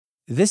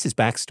This is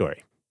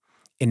Backstory.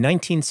 In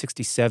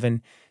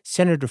 1967,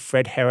 Senator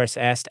Fred Harris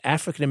asked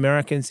African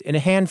Americans in a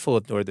handful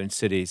of northern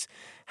cities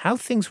how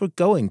things were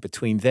going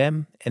between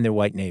them and their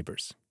white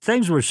neighbors.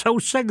 Things were so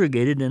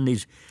segregated in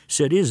these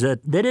cities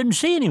that they didn't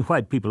see any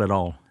white people at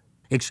all,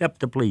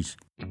 except the police.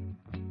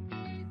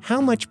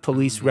 How much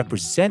police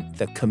represent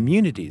the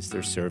communities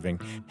they're serving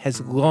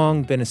has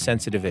long been a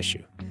sensitive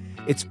issue.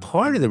 It's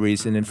part of the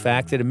reason, in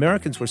fact, that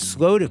Americans were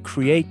slow to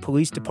create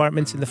police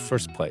departments in the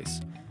first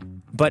place.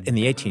 But in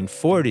the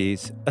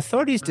 1840s,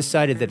 authorities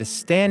decided that a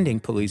standing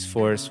police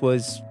force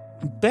was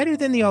better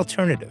than the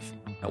alternative.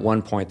 At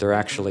one point, they're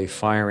actually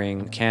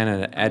firing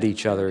cannon at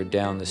each other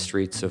down the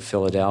streets of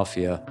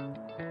Philadelphia.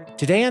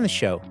 Today on the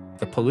show,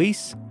 the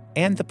police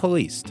and the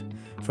policed,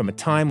 from a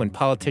time when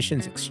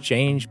politicians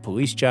exchanged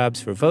police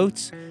jobs for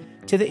votes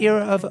to the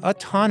era of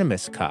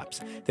autonomous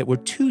cops that were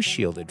too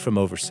shielded from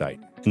oversight.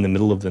 In the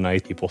middle of the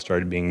night, people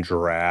started being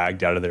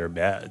dragged out of their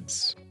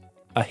beds.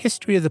 A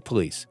history of the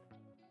police.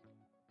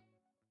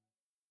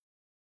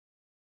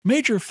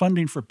 Major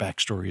funding for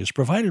Backstory is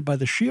provided by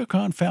the Shia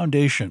Khan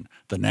Foundation,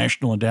 the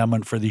National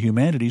Endowment for the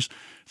Humanities,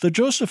 the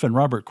Joseph and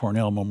Robert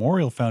Cornell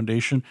Memorial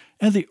Foundation,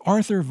 and the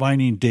Arthur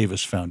Vining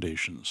Davis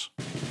Foundations.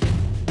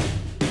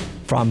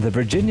 From the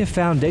Virginia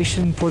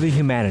Foundation for the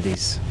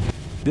Humanities,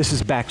 this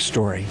is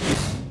Backstory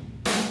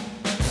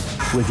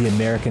with the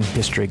American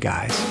History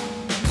Guys.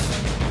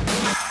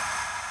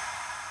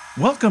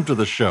 Welcome to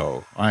the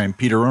show. I'm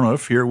Peter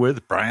Onoff here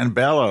with Brian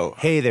Ballo.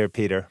 Hey there,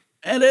 Peter.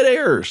 And Ed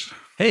Ayers.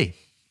 Hey.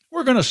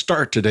 We're going to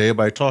start today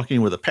by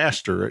talking with a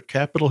pastor at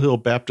Capitol Hill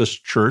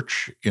Baptist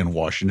Church in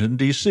Washington,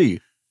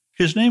 D.C.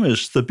 His name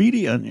is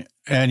Thabiti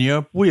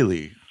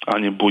Anyabwile.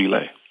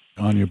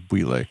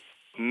 Anyabwile.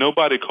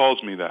 Nobody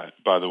calls me that,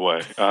 by the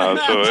way.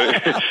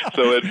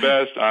 So at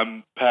best,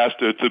 I'm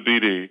Pastor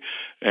Thabiti,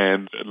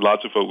 and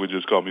lots of folk would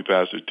just call me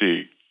Pastor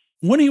T.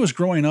 When he was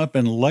growing up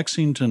in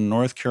Lexington,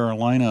 North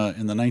Carolina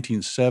in the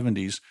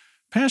 1970s,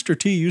 Pastor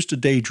T used to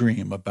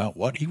daydream about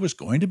what he was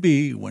going to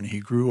be when he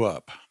grew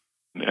up.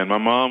 And my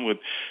mom would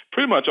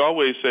pretty much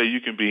always say,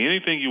 you can be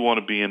anything you want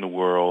to be in the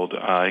world,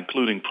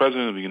 including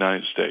President of the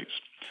United States.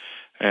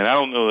 And I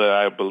don't know that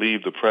I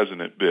believe the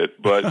president bit,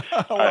 but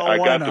I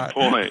got the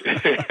point.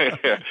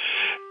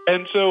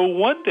 And so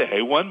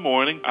one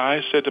morning, I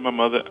said to my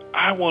mother,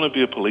 I want to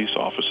be a police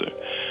officer.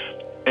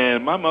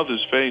 And my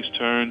mother's face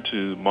turned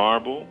to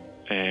marble,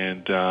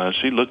 and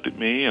she looked at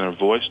me, and her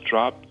voice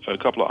dropped a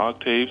couple of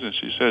octaves, and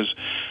she says,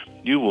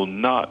 you will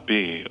not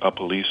be a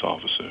police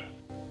officer.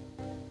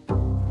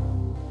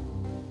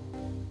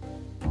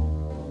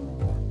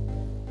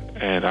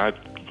 And I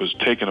was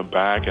taken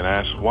aback and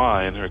asked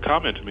why, and her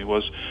comment to me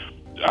was,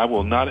 I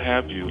will not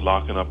have you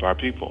locking up our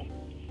people.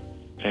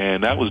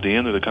 And that was the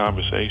end of the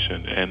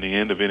conversation and the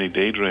end of any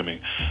daydreaming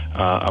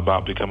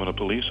about becoming a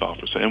police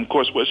officer. And, of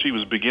course, what she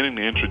was beginning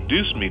to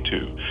introduce me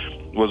to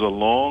was a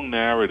long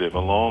narrative, a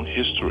long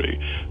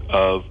history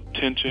of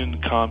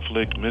tension,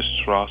 conflict,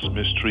 mistrust,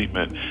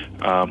 mistreatment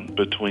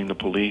between the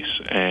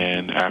police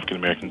and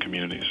African-American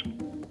communities.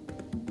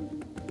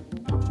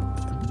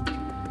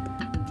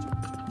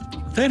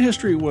 That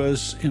history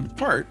was, in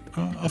part,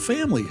 a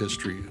family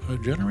history. A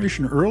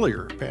generation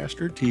earlier,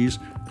 Pastor T's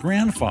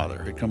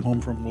grandfather had come home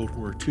from World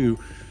War II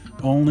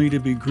only to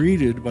be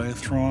greeted by a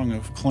throng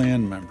of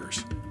Klan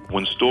members.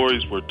 When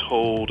stories were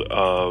told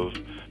of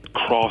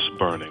cross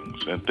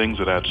burnings and things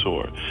of that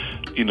sort,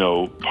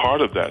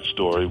 part of that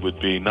story would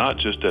be not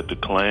just that the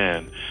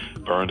Klan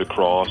burned a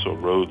cross or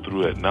rode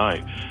through at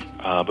night,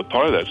 but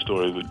part of that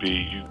story would be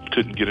you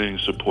couldn't get any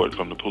support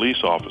from the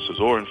police officers,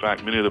 or in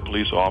fact, many of the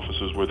police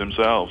officers were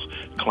themselves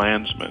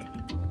Klansmen.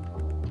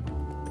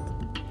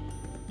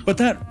 But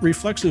that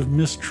reflexive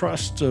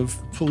mistrust of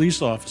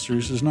police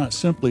officers is not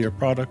simply a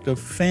product of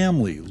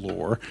family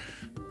lore.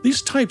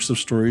 These types of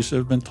stories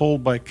have been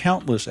told by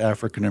countless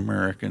African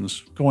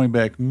Americans going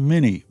back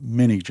many,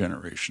 many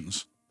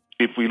generations.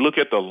 If we look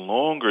at the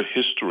longer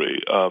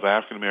history of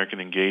African-American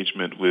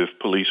engagement with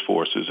police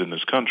forces in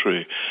this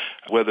country,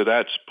 whether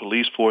that's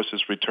police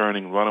forces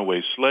returning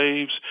runaway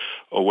slaves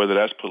or whether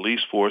that's police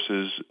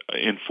forces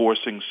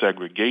enforcing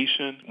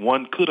segregation,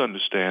 one could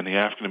understand the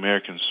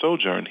African-American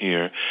sojourn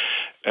here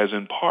as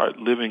in part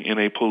living in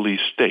a police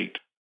state.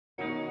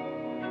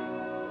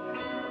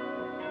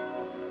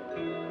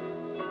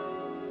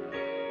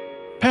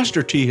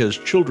 Pastor T has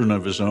children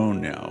of his own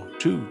now,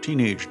 2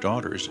 teenage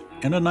daughters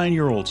and a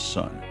 9-year-old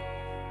son.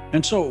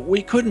 And so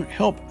we couldn't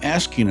help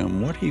asking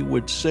him what he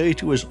would say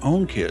to his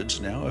own kids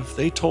now if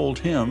they told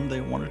him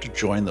they wanted to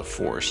join the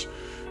force.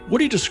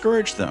 Would he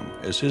discourage them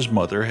as his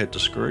mother had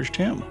discouraged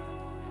him?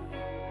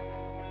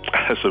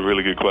 That's a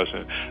really good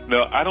question.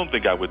 No, I don't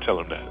think I would tell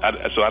him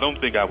that. So I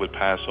don't think I would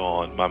pass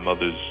on my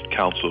mother's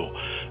counsel.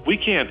 We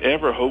can't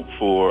ever hope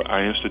for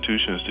our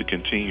institutions to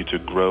continue to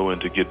grow and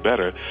to get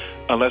better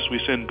unless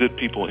we send good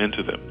people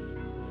into them.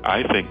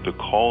 I think the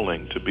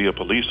calling to be a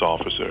police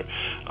officer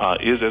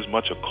is as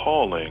much a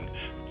calling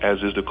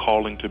as is the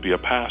calling to be a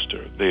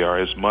pastor. They are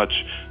as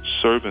much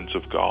servants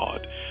of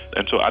God.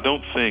 And so I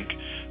don't think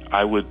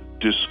I would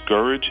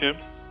discourage him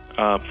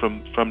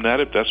from that,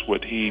 if that's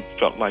what he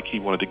felt like he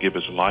wanted to give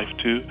his life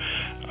to,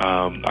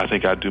 I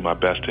think I'd do my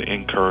best to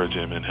encourage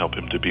him and help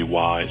him to be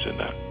wise in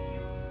that.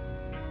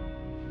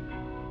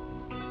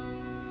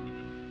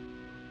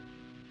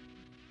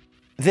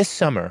 This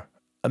summer,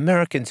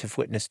 Americans have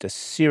witnessed a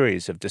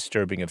series of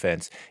disturbing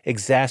events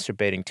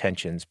exacerbating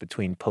tensions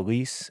between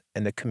police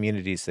and the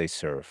communities they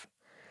serve.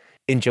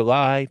 In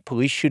July,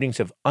 police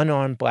shootings of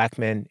unarmed black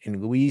men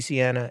in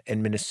Louisiana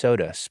and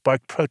Minnesota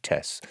sparked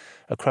protests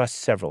across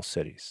several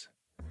cities.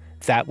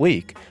 That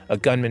week, a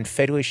gunman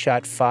fatally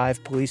shot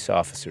 5 police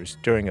officers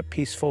during a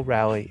peaceful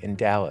rally in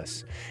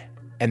Dallas,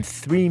 and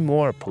 3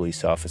 more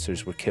police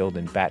officers were killed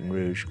in Baton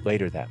Rouge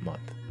later that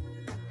month.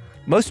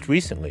 Most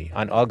recently,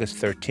 on August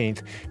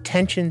 13th,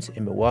 tensions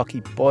in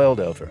Milwaukee boiled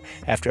over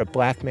after a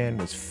black man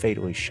was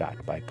fatally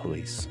shot by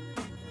police.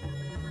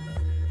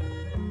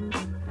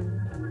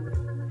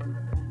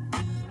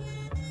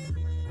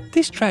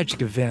 These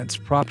tragic events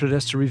prompted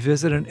us to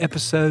revisit an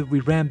episode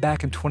we ran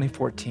back in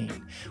 2014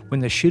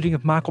 when the shooting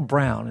of Michael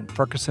Brown in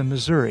Ferguson,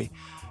 Missouri,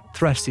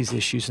 thrust these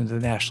issues into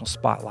the national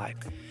spotlight.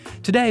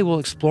 Today, we'll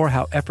explore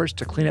how efforts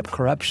to clean up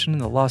corruption in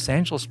the Los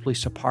Angeles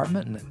Police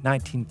Department in the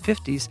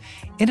 1950s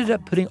ended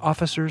up putting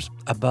officers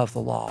above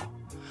the law.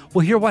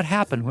 We'll hear what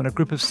happened when a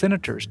group of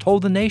senators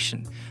told the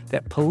nation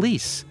that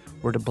police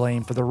were to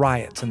blame for the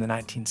riots in the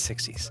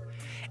 1960s.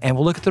 And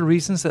we'll look at the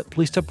reasons that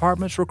police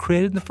departments were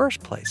created in the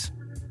first place.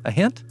 A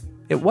hint?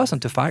 It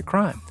wasn't to fight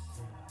crime.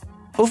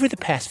 Over the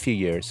past few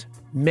years,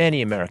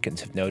 many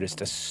Americans have noticed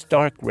a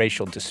stark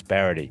racial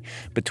disparity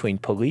between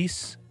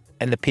police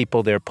and the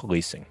people they're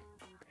policing.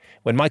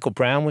 When Michael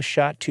Brown was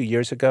shot 2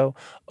 years ago,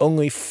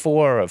 only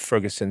 4 of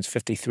Ferguson's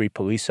 53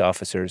 police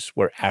officers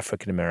were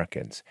African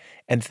Americans,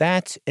 and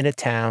that's in a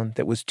town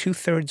that was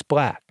 2/3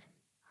 black.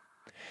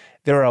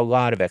 There are a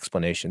lot of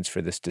explanations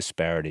for this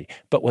disparity,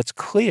 but what's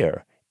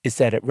clear is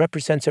that it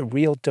represents a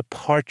real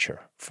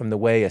departure from the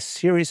way a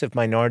series of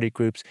minority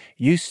groups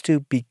used to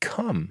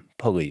become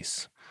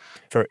police.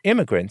 For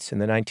immigrants in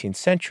the 19th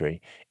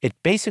century,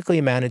 it basically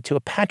amounted to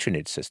a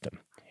patronage system.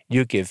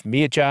 You give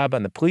me a job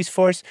on the police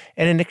force,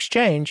 and in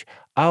exchange,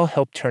 I'll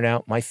help turn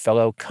out my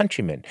fellow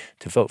countrymen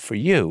to vote for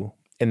you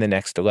in the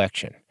next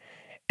election.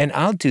 And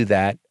I'll do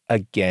that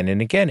again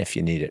and again if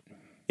you need it.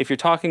 If you're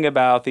talking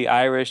about the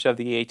Irish of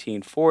the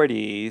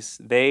 1840s,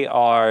 they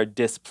are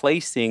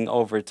displacing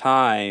over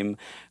time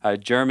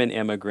German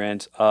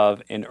immigrants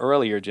of an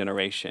earlier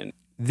generation.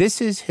 This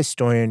is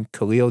historian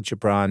Khalil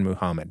Gibran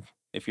Muhammad.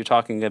 If you're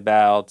talking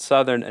about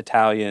Southern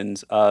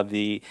Italians of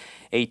the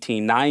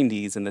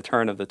 1890s and the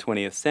turn of the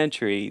 20th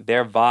century,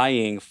 they're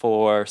vying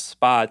for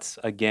spots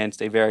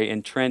against a very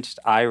entrenched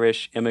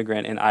Irish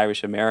immigrant and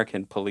Irish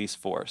American police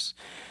force.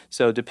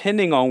 So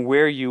depending on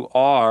where you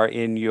are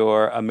in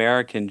your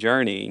American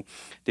journey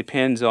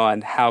depends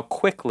on how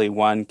quickly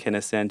one can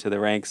ascend to the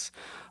ranks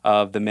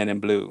of the men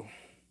in blue.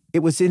 It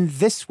was in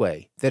this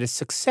way that a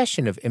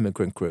succession of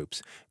immigrant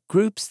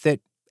groups that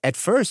at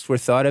first were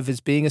thought of as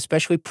being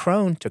especially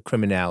prone to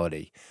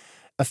criminality,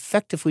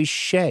 effectively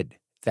shed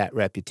that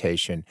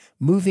reputation,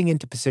 moving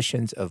into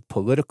positions of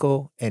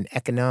political and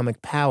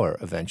economic power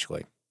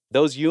eventually.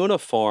 Those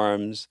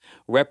uniforms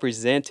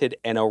represented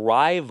an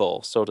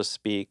arrival, so to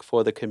speak,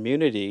 for the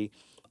community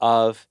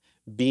of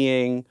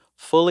being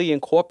fully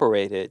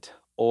incorporated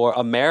or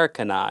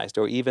Americanized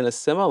or even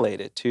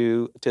assimilated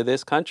to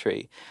this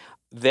country.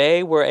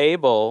 They were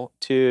able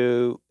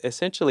to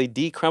essentially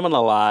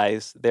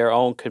decriminalize their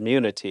own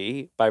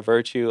community by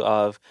virtue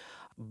of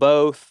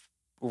both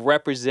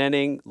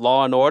representing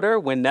law and order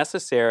when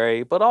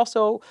necessary, but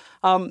also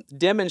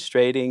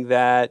demonstrating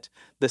that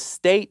the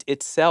state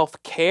itself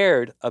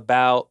cared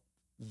about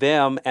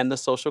them and the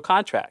social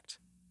contract.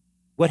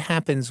 What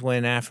happens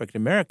when African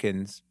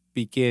Americans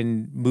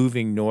begin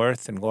moving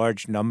north in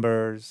large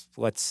numbers,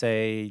 let's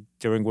say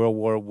during World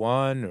War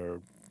I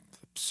or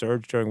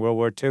surge during World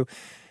War II?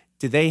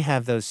 Do they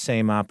have those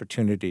same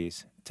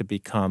opportunities to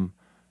become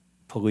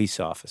police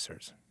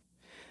officers?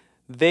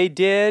 They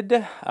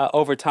did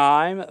over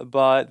time,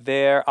 but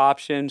their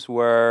options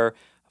were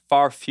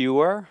far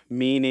fewer,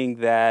 meaning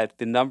that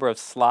the number of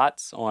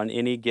slots on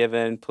any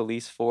given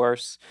police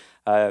force,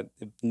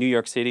 New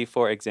York City,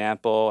 for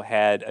example,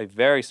 had a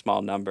very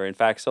small number. In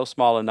fact, so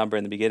small a number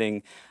in the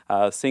beginning,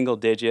 single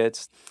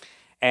digits.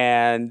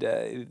 And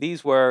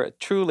these were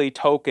truly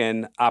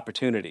token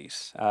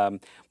opportunities.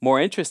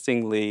 More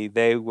interestingly,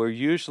 they were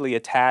usually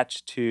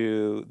attached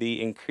to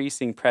the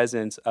increasing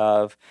presence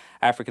of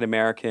African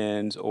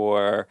Americans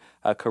or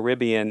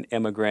Caribbean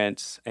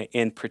immigrants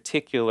in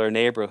particular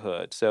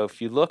neighborhoods. So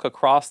if you look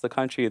across the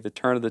country at the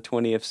turn of the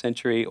 20th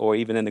century or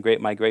even in the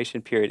Great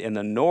Migration period in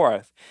the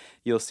North,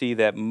 you'll see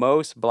that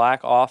most black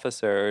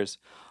officers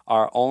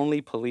are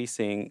only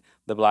policing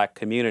the black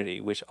community,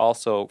 which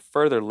also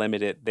further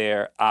limited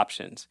their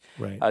options.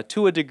 Right.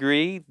 To a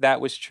degree,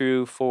 that was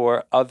true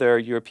for other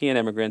European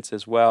immigrants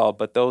as well,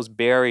 but those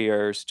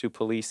barriers to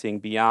policing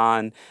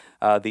beyond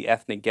the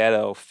ethnic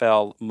ghetto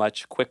fell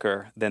much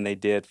quicker than they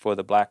did for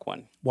the black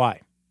one.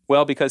 Why?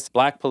 Well, because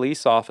black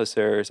police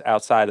officers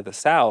outside of the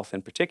South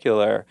in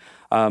particular,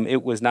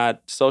 it was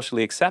not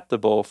socially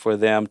acceptable for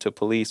them to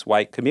police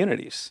white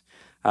communities.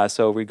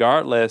 So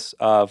regardless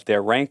of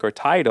their rank or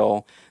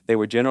title, they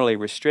were generally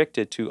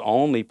restricted to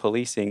only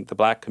policing the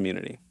black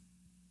community.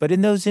 But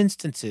in those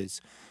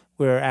instances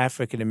where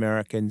African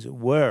Americans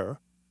were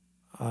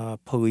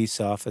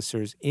police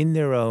officers in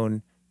their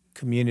own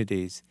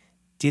communities,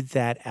 did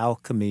that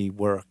alchemy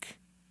work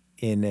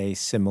in a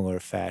similar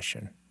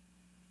fashion?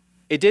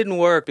 It didn't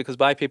work because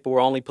black people were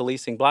only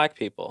policing black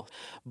people.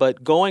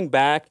 But going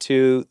back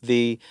to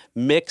the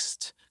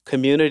mixed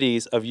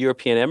communities of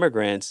European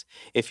immigrants,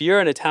 if you're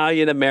an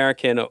Italian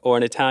American or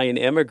an Italian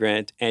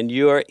immigrant and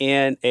you're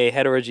in a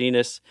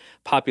heterogeneous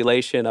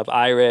population of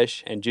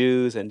Irish and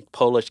Jews and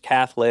Polish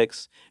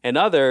Catholics and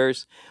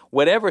others,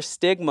 whatever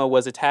stigma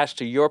was attached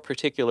to your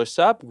particular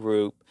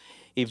subgroup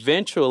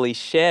eventually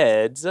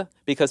sheds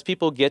because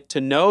people get to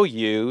know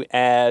you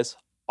as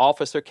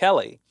Officer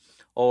Kelly,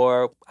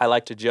 or I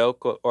like to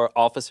joke, or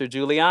Officer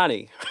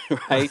Giuliani,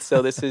 right?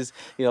 So this is,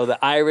 the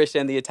Irish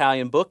and the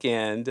Italian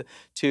bookend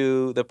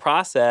to the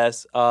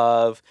process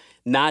of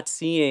not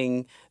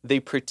seeing the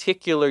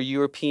particular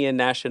European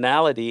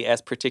nationality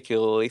as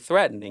particularly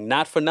threatening.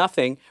 Not for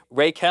nothing,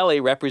 Ray Kelly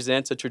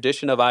represents a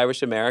tradition of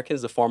Irish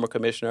Americans, the former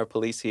commissioner of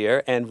police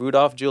here, and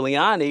Rudolph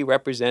Giuliani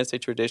represents a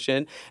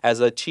tradition as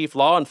a chief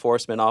law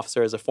enforcement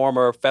officer, as a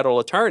former federal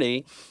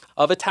attorney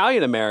of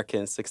Italian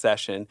American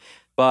succession.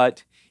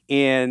 But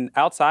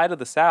outside of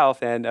the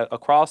South and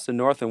across the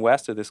North and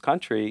West of this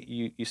country,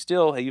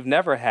 you've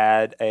never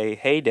had a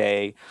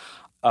heyday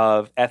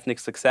of ethnic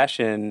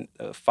succession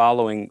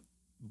following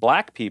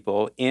black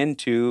people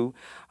into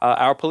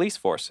our police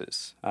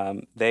forces.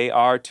 They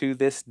are to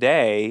this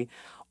day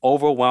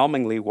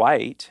overwhelmingly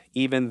white,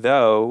 even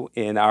though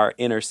in our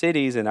inner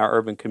cities, in our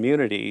urban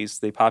communities,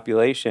 the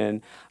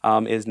population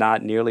is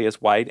not nearly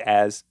as white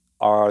as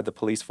are the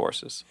police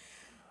forces.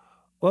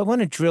 Well, I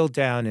want to drill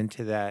down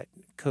into that,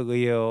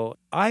 Khalil.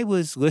 I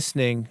was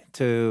listening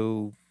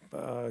to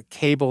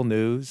cable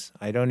news.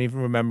 I don't even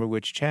remember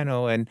which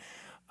channel. And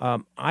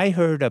I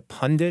heard a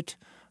pundit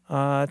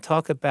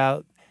talk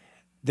about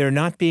there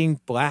not being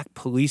black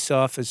police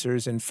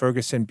officers in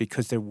Ferguson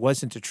because there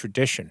wasn't a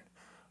tradition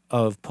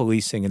of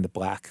policing in the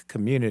black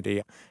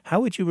community. How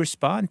would you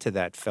respond to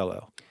that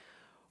fellow?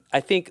 I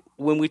think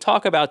when we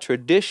talk about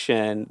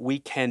tradition, we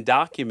can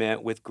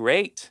document with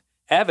great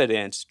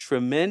evidence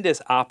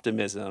tremendous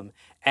optimism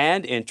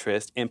and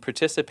interest in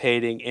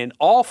participating in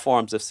all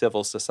forms of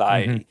civil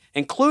society,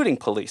 including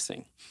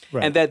policing.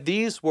 Right. And that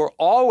these were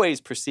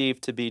always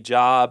perceived to be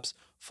jobs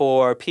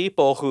for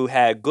people who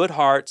had good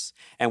hearts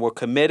and were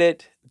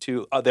committed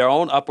to their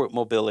own upward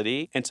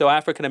mobility. And so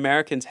African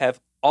Americans have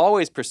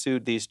always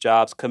pursued these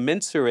jobs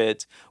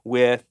commensurate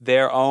with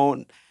their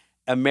own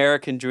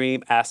American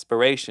dream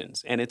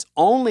aspirations. And it's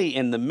only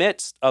in the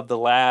midst of the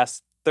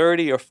last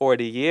 30 or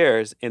 40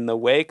 years, in the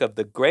wake of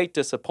the great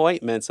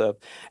disappointments of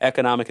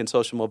economic and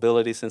social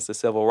mobility since the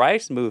Civil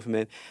Rights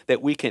Movement,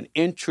 that we can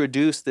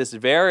introduce this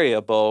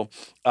variable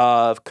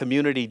of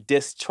community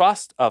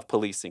distrust of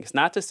policing. It's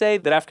not to say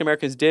that African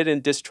Americans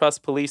didn't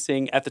distrust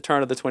policing at the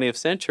turn of the 20th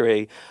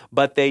century,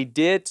 but they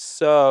did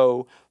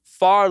so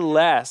far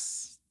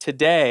less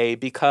today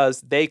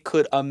because they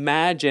could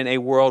imagine a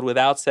world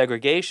without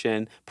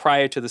segregation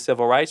prior to the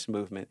Civil Rights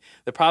Movement.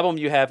 The problem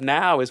you have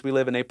now is we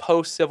live in a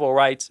post-Civil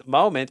Rights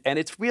moment, and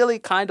it's really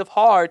kind of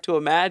hard to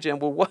imagine,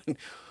 well,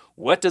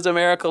 what does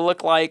America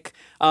look like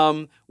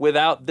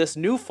without this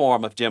new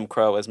form of Jim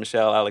Crow, as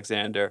Michelle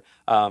Alexander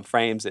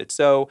frames it.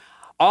 So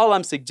all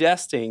I'm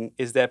suggesting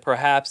is that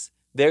perhaps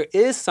there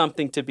is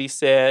something to be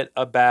said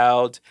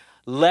about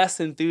less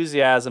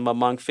enthusiasm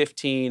among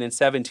 15 and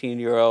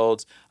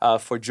 17-year-olds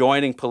for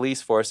joining police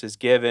forces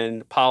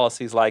given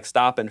policies like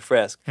stop and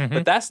frisk.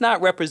 But that's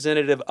not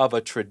representative of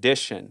a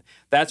tradition.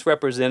 That's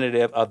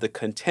representative of the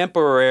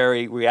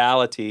contemporary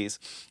realities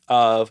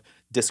of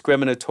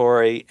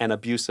discriminatory and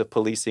abusive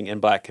policing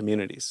in black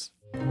communities.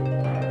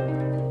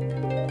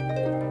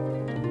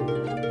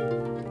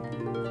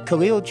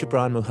 Khalil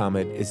Gibran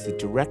Muhammad is the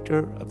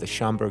director of the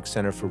Schomburg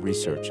Center for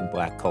Research in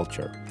Black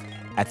Culture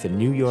at the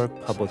New York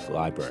Public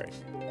Library.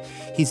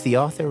 He's the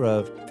author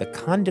of The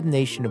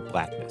Condemnation of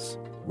Blackness,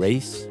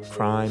 Race,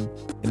 Crime,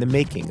 and the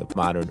Making of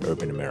Modern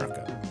Urban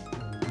America.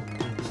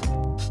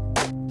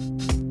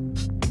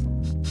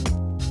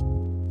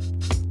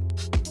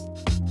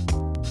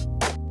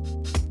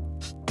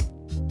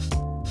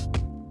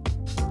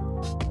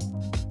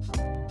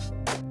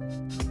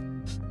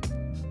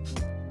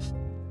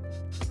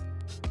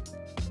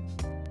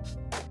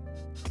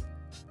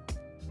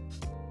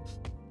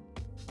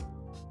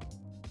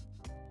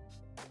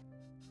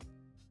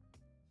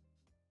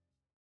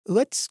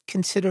 Let's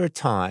consider a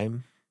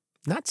time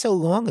not so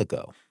long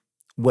ago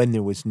when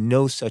there was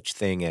no such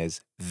thing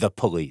as the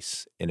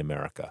police in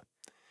America.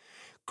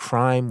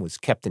 Crime was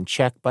kept in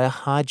check by a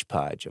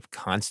hodgepodge of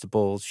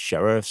constables,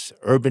 sheriffs,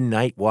 urban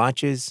night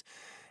watches,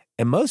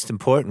 and most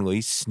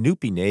importantly,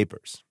 snoopy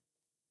neighbors.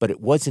 But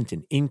it wasn't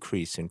an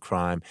increase in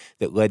crime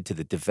that led to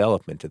the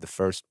development of the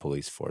first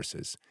police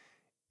forces.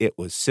 it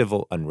was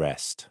civil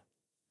unrest.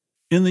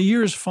 In the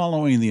years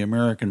following the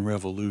American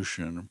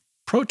Revolution,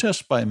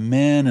 protests by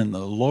men in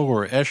the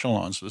lower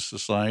echelons of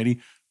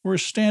society were a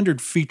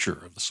standard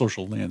feature of the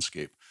social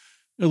landscape.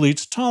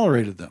 Elites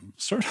tolerated them,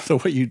 sort of the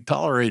way you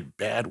tolerate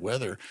bad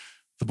weather.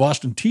 The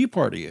Boston Tea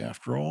Party,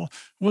 after all,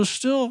 was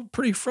still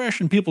pretty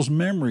fresh in people's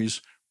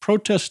memories.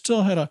 Protest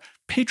still had a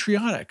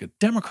patriotic, a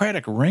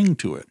democratic ring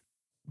to it.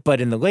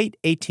 But in the late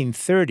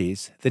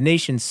 1830s, the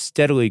nation's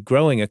steadily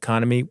growing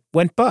economy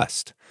went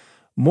bust.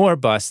 More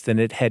bust than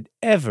it had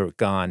ever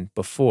gone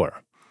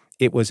before.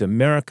 It was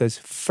America's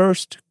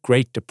first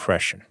Great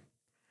Depression.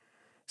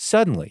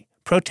 Suddenly,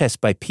 protests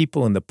by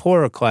people in the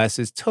poorer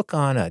classes took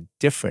on a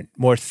different,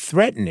 more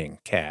threatening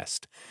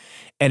cast.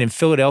 And in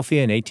Philadelphia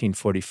in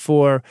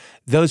 1844,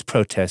 those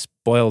protests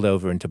boiled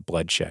over into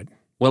bloodshed.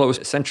 Well, it was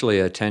essentially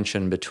a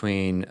tension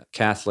between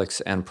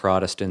Catholics and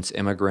Protestants,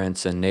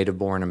 immigrants and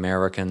native-born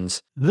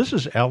Americans. This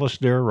is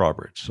Alasdair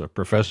Roberts, a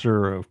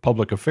professor of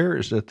public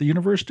affairs at the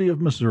University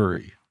of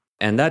Missouri.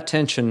 And that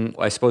tension,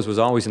 I suppose, was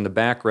always in the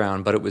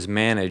background, but it was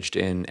managed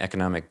in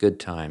economic good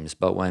times.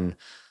 But when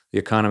the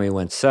economy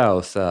went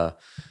south,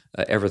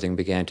 everything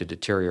began to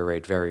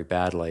deteriorate very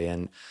badly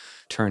and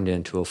turned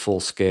into a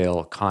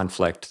full-scale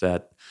conflict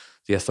that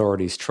the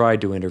authorities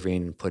tried to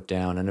intervene and put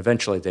down, and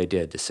eventually they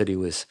did. The city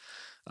was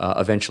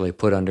eventually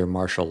put under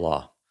martial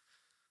law.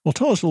 Well,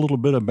 tell us a little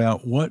bit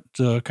about what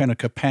kind of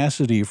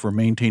capacity for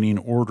maintaining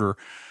order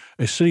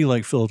a city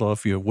like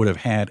Philadelphia would have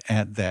had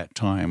at that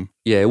time.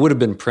 Yeah, it would have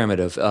been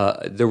primitive.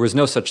 There was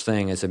no such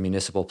thing as a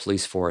municipal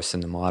police force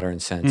in the modern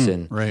sense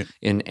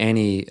in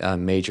any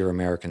major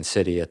American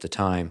city at the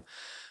time.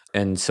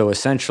 And so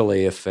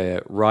essentially, if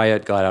a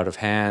riot got out of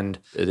hand,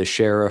 the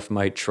sheriff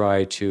might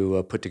try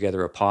to put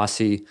together a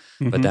posse,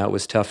 but that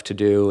was tough to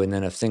do. And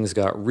then if things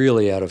got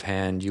really out of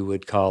hand, you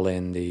would call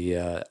in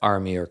the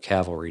army or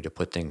cavalry to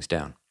put things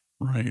down.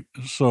 Right.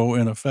 So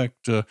in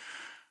effect,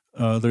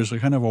 there's a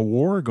kind of a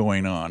war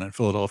going on in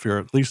Philadelphia.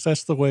 At least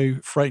that's the way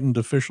frightened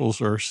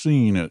officials are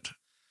seeing it.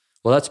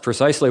 Well, that's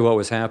precisely what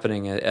was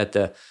happening at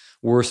the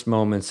worst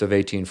moments of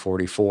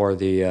 1844.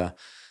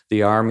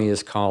 The army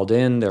is called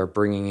in. They're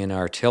bringing in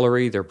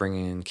artillery. They're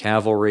bringing in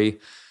cavalry.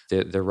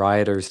 The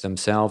rioters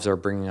themselves are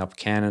bringing up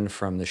cannon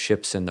from the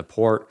ships in the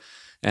port.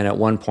 And at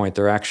one point,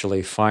 they're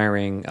actually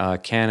firing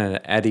cannon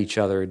at each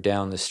other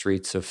down the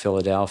streets of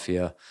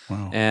Philadelphia.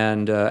 Wow.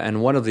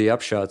 And one of the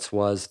upshots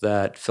was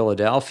that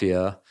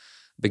Philadelphia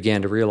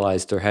began to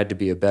realize there had to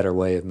be a better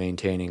way of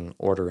maintaining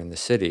order in the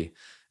city.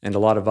 And a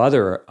lot of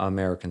other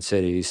American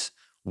cities,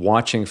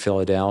 watching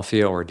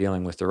Philadelphia or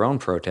dealing with their own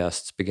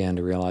protests, began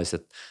to realize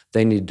that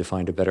they needed to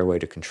find a better way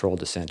to control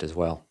dissent as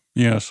well.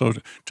 Yeah, so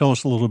tell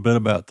us a little bit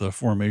about the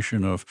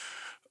formation of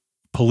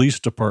police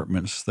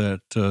departments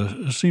that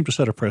seem to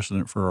set a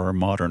precedent for our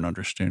modern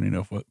understanding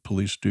of what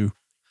police do.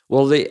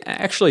 Well,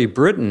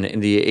 Britain in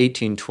the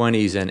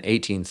 1820s and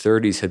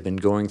 1830s had been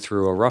going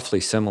through a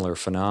roughly similar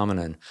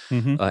phenomenon.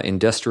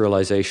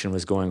 Industrialization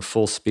was going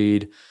full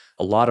speed.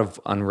 A lot of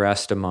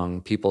unrest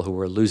among people who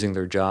were losing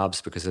their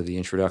jobs because of the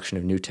introduction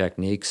of new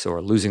techniques or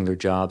losing their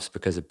jobs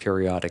because of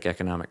periodic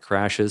economic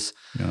crashes.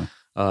 Yeah.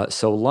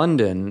 So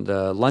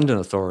the London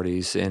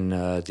authorities in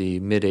the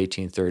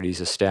mid-1830s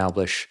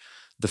establish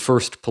the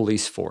first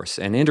police force.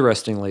 And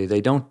interestingly,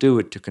 they don't do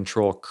it to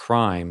control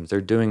crime.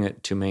 They're doing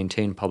it to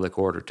maintain public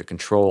order, to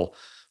control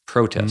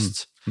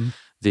protests.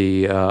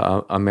 The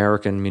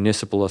American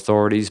municipal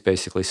authorities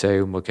basically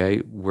say,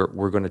 okay,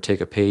 we're going to take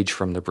a page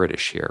from the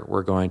British here.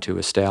 We're going to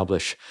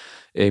establish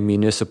a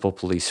municipal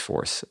police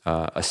force,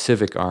 a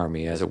civic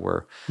army, as it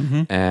were,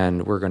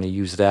 and we're going to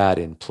use that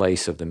in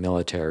place of the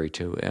military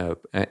to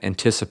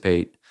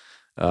anticipate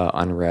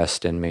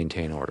unrest and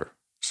maintain order.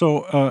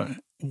 So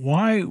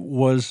why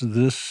was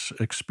this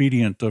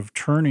expedient of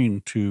turning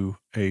to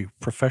a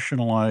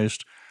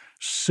professionalized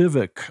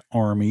civic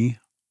army,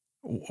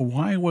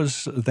 why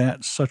was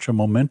that such a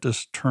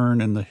momentous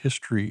turn in the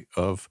history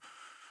of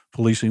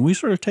policing? We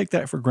sort of take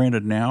that for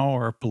granted now.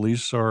 Our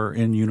police are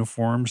in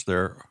uniforms.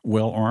 They're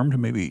well-armed,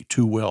 maybe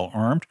too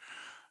well-armed.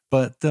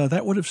 But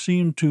that would have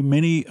seemed to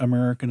many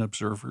American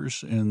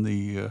observers in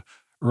the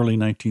early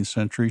 19th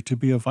century to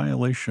be a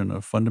violation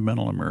of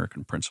fundamental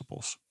American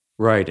principles.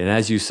 Right. And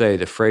as you say,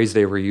 the phrase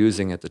they were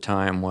using at the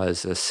time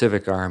was a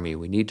civic army.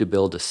 We need to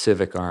build a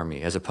civic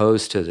army as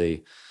opposed to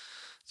the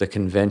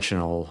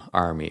conventional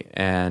army.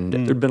 And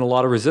there'd been a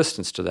lot of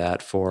resistance to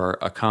that for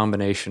a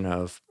combination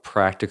of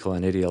practical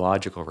and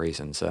ideological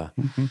reasons.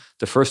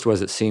 The first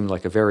was it seemed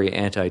like a very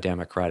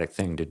anti-democratic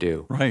thing to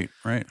do. Right.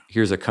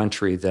 Here's a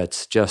country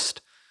that's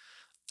just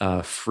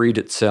freed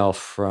itself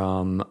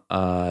from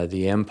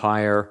the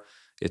empire.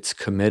 It's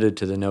committed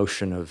to the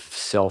notion of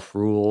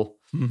self-rule.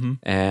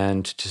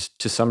 And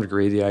to some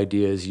degree, the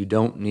idea is you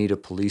don't need a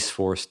police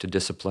force to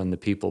discipline the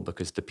people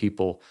because the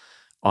people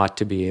ought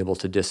to be able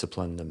to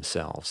discipline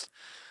themselves.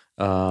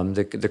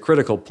 The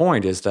critical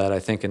point is that I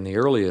think in the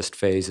earliest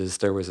phases,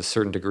 there was a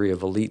certain degree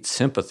of elite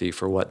sympathy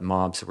for what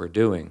mobs were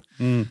doing.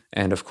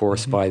 And of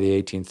course, by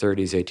the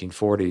 1830s,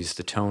 1840s,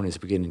 the tone is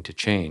beginning to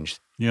change.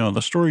 Yeah,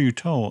 the story you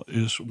tell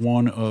is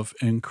one of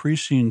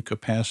increasing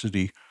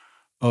capacity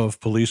of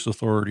police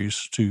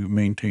authorities to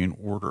maintain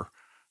order.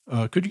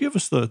 Could you give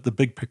us the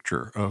big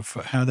picture of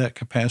how that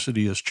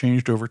capacity has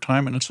changed over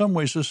time? And in some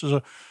ways, this is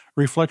a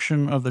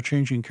reflection of the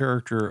changing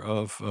character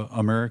of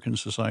American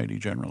society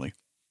generally.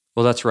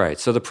 Well, that's right.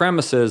 So the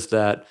premise is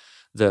that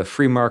the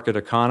free market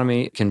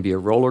economy can be a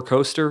roller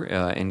coaster.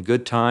 In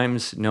good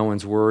times, no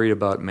one's worried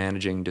about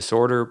managing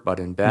disorder, but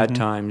in bad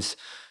times,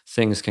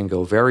 things can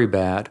go very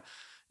bad,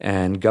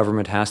 and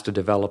government has to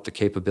develop the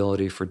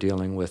capability for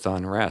dealing with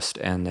unrest,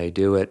 and they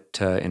do it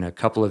in a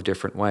couple of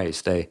different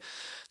ways. They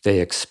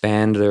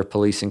expand their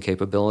policing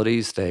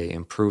capabilities, they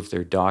improve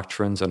their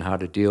doctrines on how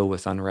to deal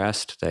with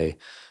unrest, they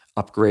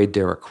upgrade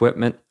their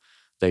equipment,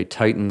 they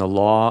tighten the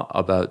law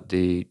about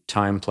the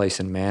time, place,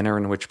 and manner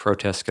in which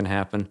protests can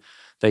happen.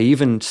 They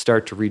even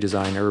start to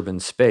redesign urban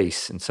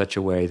space in such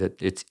a way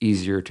that it's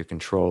easier to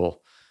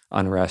control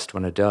unrest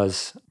when it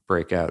does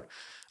break out.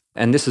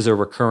 And this is a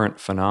recurrent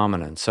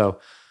phenomenon. So,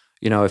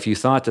 if you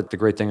thought that the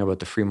great thing about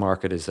the free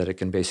market is that it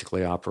can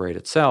basically operate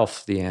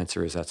itself, the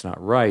answer is that's not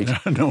right.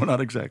 No, not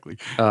exactly.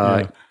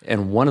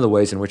 And one of the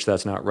ways in which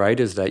that's not right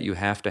is that you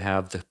have to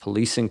have the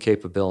policing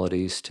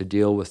capabilities to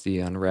deal with the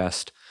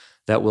unrest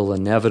that will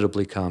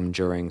inevitably come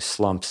during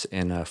slumps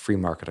in a free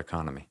market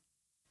economy.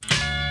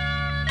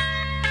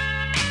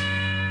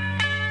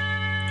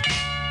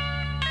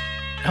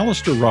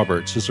 Alistair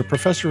Roberts is a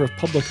professor of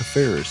public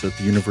affairs at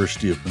the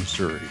University of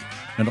Missouri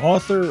and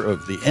author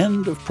of The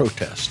End of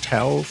Protest: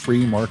 How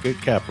Free Market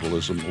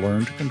Capitalism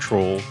Learned to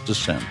Control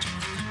Dissent.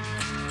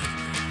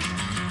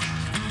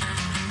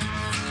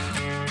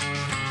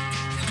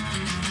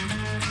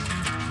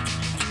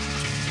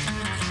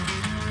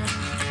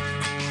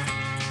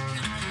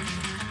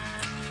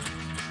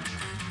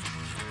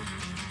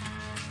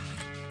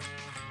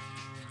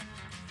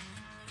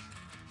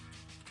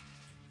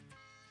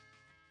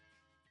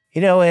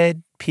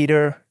 Ed,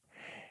 Peter,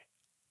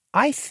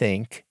 I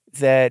think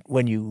that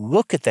when you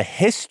look at the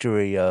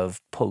history of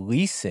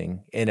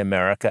policing in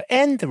America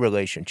and the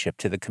relationship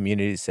to the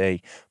communities they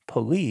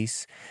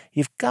police,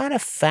 you've got to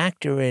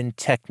factor in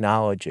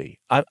technology.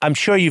 I'm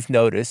sure you've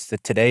noticed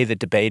that today the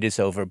debate is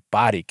over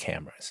body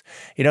cameras.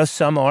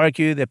 Some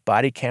argue that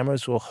body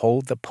cameras will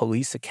hold the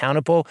police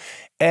accountable,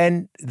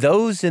 and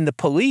those in the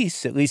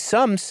police, at least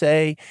some,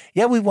 say,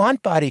 yeah, we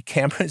want body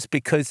cameras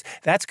because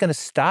that's going to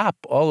stop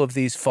all of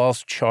these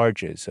false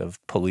charges of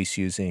police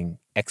using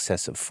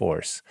excessive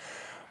force.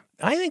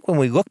 I think when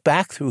we look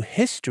back through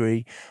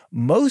history,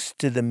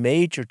 most of the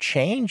major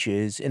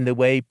changes in the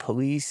way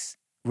police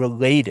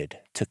related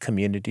to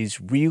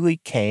communities really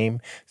came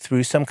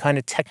through some kind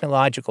of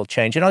technological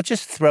change. And I'll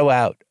just throw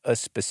out a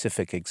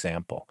specific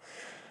example.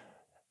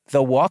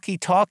 The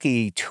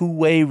walkie-talkie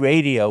two-way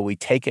radio, we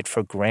take it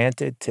for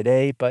granted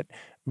today, but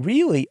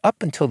really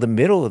up until the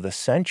middle of the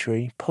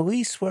century,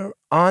 police were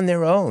on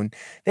their own.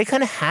 They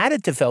kind of had to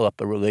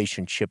develop a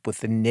relationship with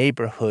the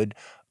neighborhood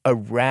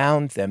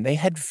around them. They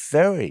had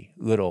very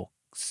little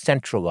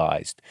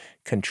centralized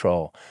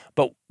control.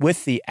 But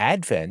with the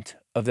advent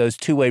of those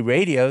two-way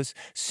radios,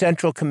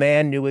 Central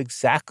Command knew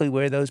exactly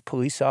where those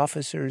police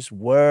officers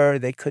were.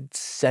 They could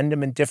send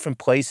them in different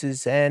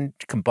places, and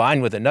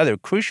combined with another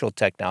crucial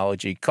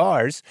technology,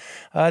 cars,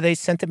 they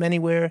sent them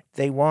anywhere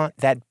they want.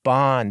 That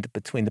bond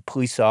between the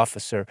police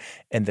officer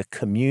and the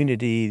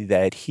community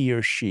that he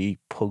or she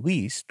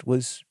policed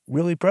was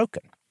really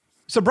broken.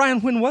 So, Brian,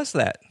 when was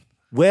that?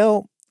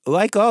 Well,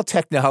 like all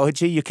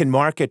technology, you can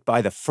mark it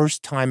by the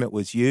first time it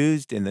was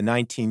used in the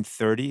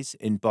 1930s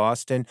in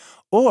Boston,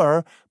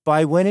 or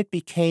by when it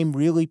became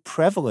really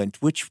prevalent,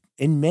 which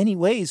in many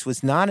ways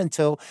was not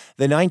until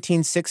the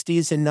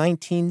 1960s and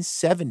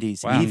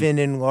 1970s, even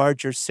in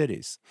larger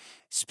cities.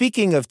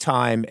 Speaking of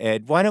time,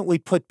 Ed, why don't we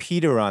put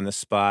Peter on the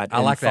spot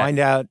and find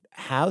out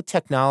how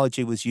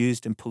technology was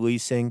used in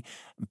policing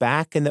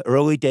back in the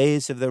early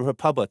days of the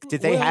Republic?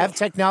 Did they have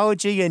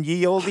technology in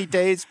ye olde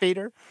days,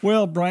 Peter?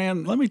 Well,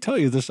 Brian, let me tell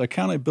you, this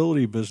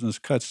accountability business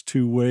cuts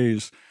two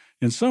ways.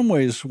 In some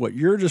ways, what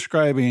you're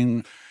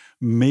describing,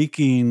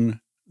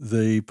 making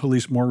the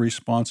police more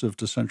responsive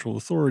to central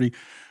authority,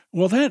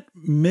 well, that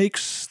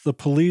makes the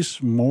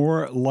police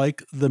more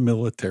like the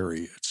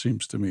military, it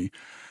seems to me.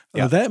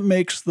 Yeah. That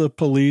makes the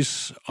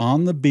police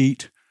on the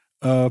beat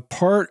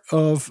part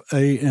of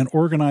an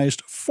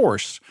organized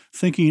force,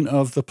 thinking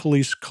of the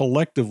police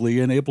collectively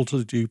and able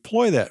to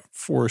deploy that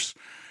force.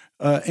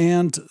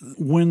 And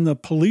when the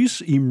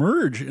police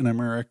emerge in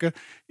America,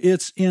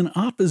 it's in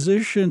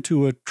opposition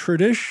to a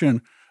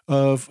tradition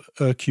of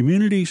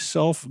community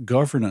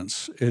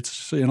self-governance.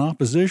 It's in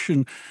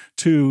opposition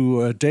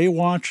to day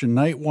watch and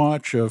night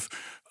watch of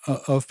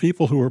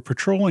people who are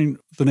patrolling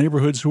the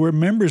neighborhoods, who are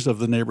members of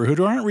the neighborhood,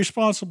 who aren't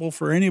responsible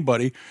for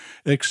anybody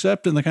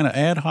except in the kind of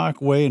ad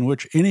hoc way in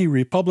which any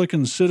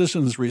Republican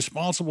citizen is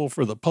responsible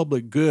for the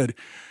public good.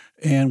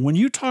 And when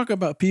you talk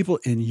about people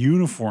in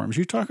uniforms,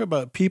 you talk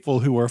about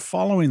people who are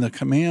following the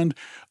command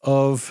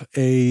of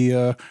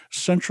a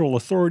central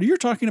authority, you're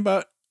talking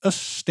about a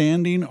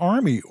standing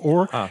army,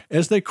 or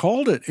as they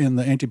called it in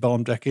the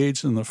antebellum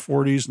decades in the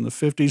 40s and the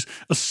 50s,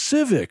 a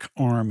civic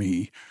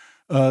army.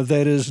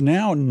 That is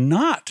now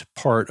not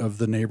part of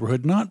the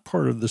neighborhood, not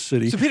part of the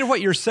city. So, Peter,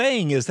 what you're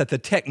saying is that the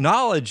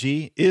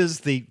technology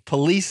is the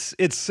police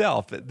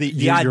itself.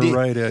 You're idea,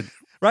 right, Ed.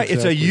 Right? Exactly.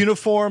 It's a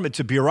uniform. It's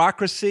a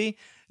bureaucracy.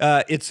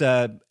 It's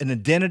an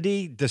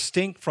identity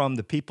distinct from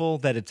the people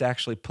that it's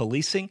actually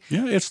policing.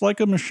 Yeah, it's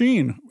like a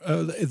machine.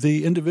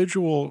 The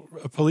individual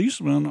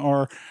policemen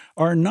are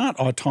not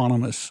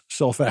autonomous,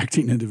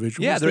 self-acting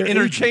individuals. Yeah, they're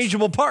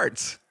interchangeable agents.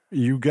 parts.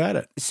 You got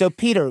it. So,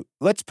 Peter,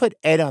 let's put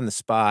Ed on the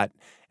spot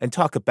and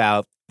talk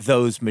about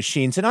those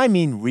machines. And I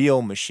mean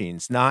real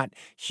machines, not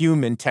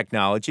human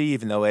technology,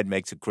 even though Ed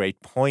makes a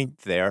great point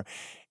there.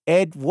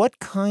 Ed, what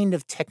kind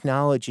of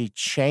technology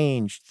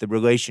changed the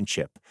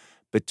relationship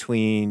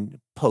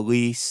between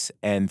police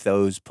and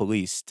those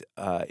policed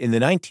in the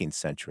 19th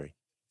century?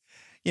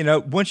 You know,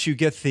 once you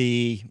get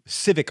the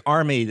civic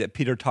army that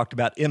Peter talked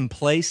about in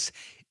place,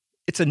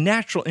 it's a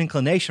natural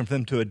inclination for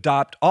them to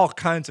adopt all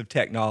kinds of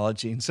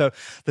technology. And so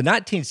the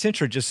 19th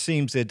century just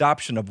seems the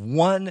adoption of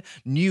one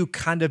new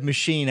kind of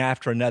machine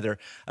after another.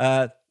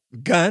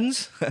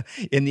 Guns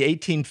in the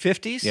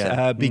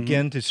 1850s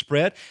begin to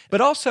spread,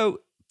 but also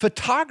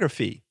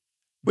photography,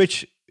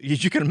 which,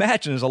 as you can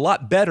imagine, is a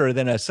lot better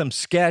than some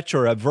sketch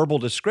or a verbal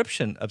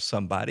description of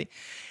somebody.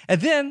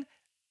 And then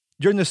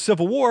during the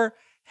Civil War,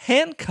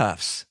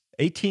 handcuffs,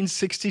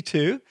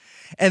 1862,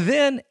 and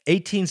then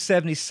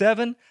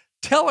 1877,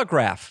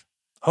 telegraph.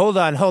 Hold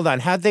on.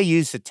 How'd they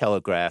use the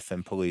telegraph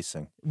in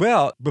policing?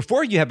 Well,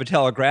 before you have a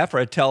telegraph or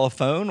a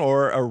telephone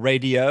or a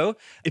radio,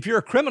 if you're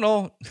a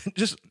criminal,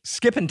 just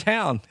skipping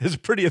town is a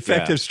pretty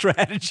effective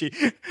strategy,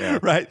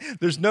 right?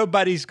 There's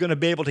nobody's going to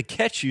be able to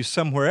catch you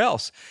somewhere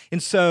else.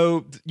 And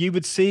so you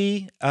would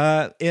see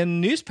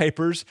in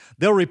newspapers,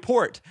 they'll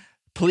report,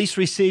 police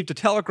received a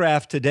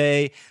telegraph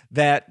today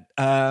that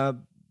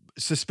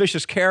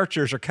suspicious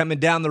characters are coming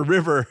down the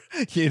river,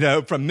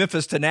 from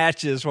Memphis to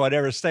Natchez,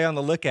 whatever. Stay on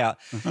the lookout.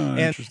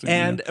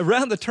 And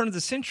around the turn of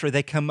the century,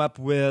 they come up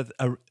with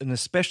an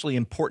especially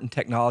important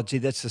technology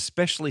that's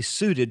especially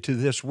suited to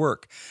this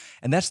work,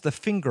 and that's the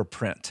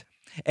fingerprint.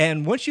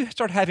 And once you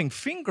start having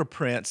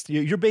fingerprints,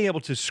 you're being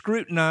able to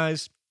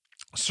scrutinize,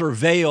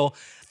 surveil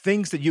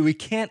things that we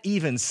can't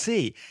even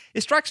see.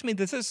 It strikes me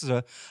that this is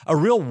a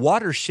real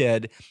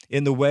watershed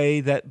in the way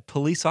that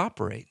police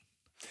operate.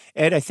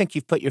 Ed, I think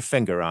you've put your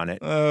finger on it.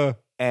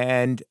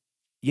 And,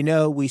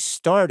 we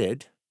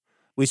started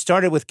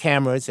with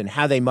cameras and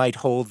how they might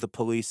hold the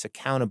police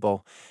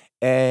accountable.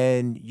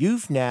 And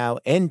you've now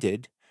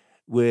ended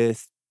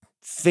with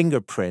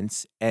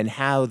fingerprints and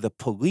how the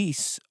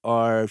police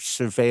are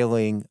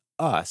surveilling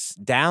us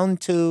down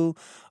to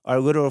our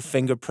literal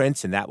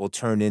fingerprints, and that will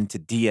turn into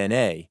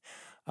DNA.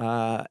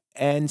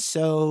 And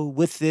so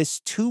with this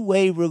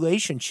two-way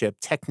relationship,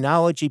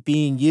 technology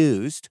being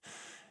used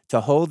to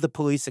hold the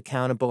police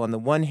accountable on the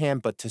one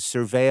hand, but to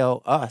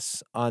surveil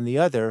us on the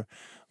other,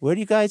 where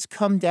do you guys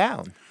come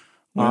down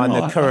on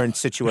the current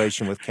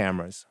situation with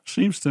cameras?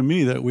 Seems to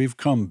me that we've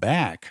come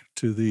back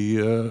to the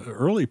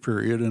early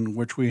period in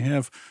which we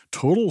have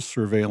total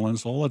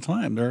surveillance all the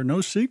time. There are no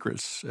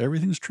secrets.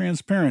 Everything's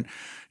transparent.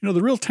 The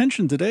real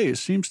tension today, it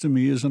seems to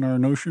me, is in our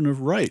notion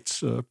of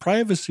rights,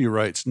 privacy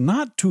rights,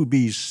 not to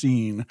be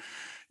seen.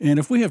 And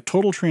if we have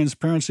total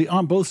transparency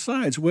on both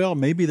sides, well,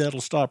 maybe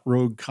that'll stop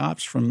rogue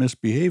cops from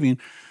misbehaving.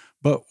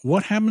 But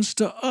what happens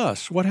to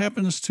us? What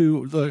happens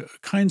to the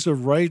kinds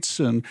of rights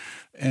and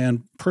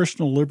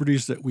personal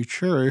liberties that we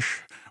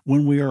cherish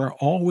when we are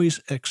always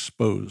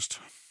exposed?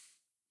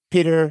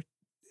 Peter,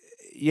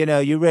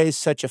 you raised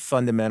such a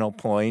fundamental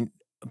point,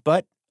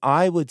 but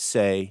I would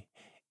say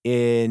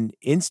in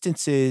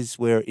instances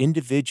where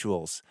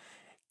individuals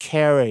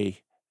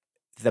carry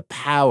the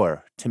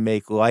power to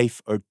make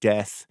life or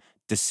death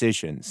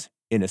decisions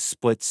in a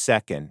split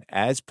second,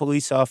 as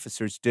police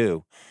officers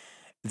do,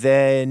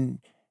 then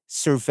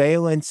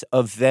surveillance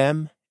of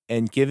them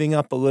and giving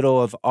up a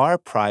little of our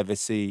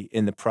privacy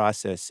in the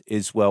process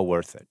is well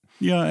worth it.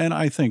 Yeah, and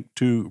I think,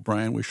 too,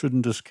 Brian, we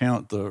shouldn't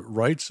discount the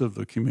rights of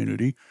the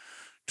community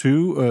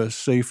to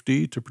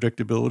safety, to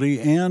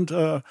predictability, and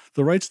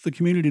the rights of the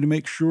community to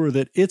make sure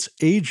that its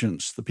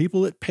agents, the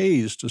people it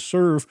pays to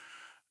serve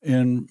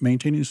in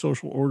maintaining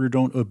social order,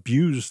 don't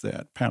abuse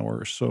that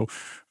power. So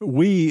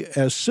we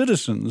as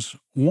citizens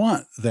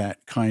want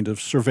that kind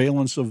of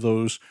surveillance of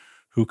those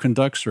who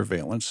conduct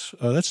surveillance.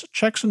 That's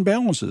checks and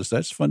balances.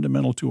 That's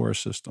fundamental to our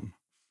system.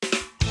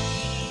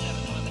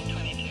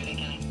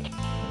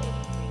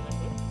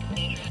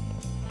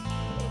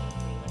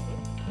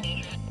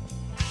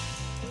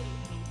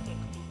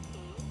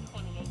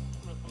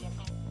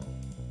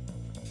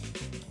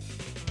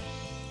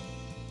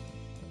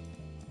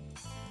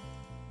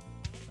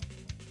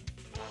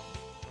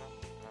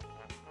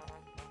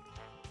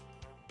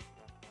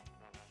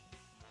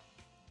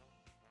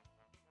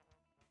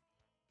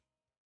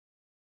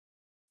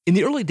 In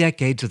the early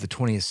decades of the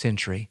 20th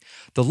century,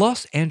 the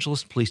Los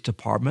Angeles Police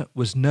Department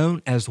was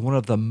known as one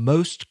of the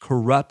most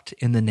corrupt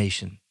in the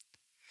nation.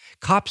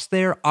 Cops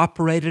there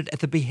operated at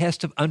the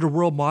behest of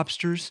underworld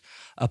mobsters,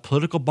 of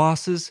political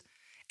bosses,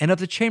 and of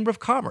the Chamber of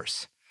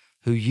Commerce,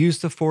 who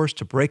used the force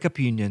to break up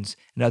unions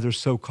and other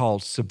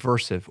so-called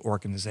subversive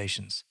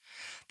organizations.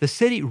 The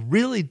city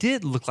really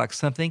did look like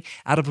something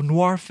out of a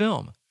noir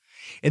film.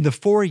 In the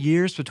 4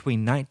 years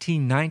between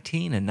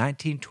 1919 and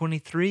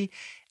 1923,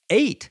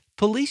 8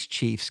 police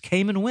chiefs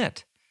came and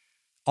went,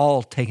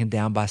 all taken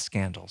down by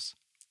scandals.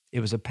 It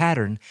was a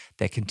pattern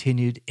that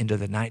continued into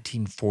the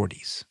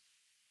 1940s.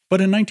 But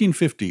in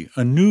 1950,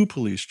 a new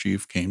police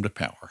chief came to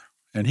power,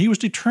 and he was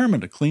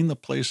determined to clean the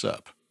place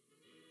up.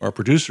 Our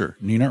producer,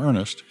 Nina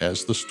Ernest,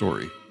 has the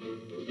story.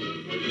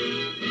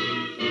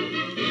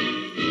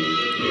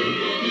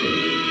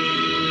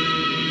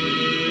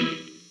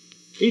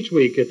 Each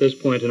week at this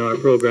point in our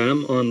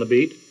program, On the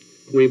Beat,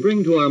 we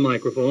bring to our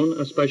microphone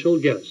a special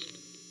guest.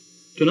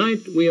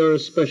 Tonight, we are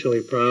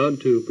especially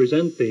proud to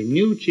present the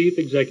new Chief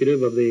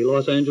Executive of the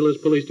Los Angeles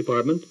Police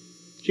Department,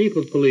 Chief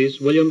of Police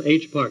William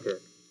H.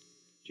 Parker.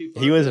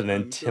 He was an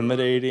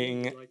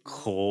intimidating,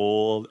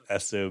 cold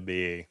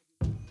SOB.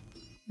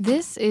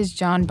 This is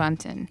John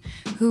Bunton,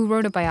 who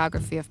wrote a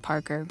biography of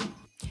Parker.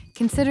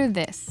 Consider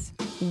this.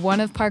 One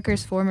of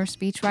Parker's former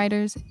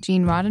speechwriters,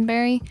 Gene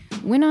Roddenberry,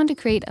 went on to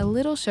create a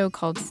little show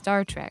called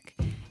Star Trek,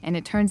 and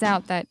it turns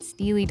out that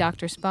steely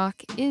Dr. Spock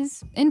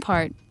is, in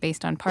part,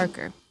 based on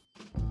Parker.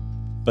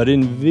 But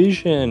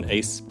envision a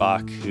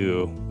Spock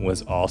who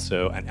was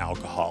also an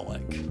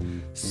alcoholic.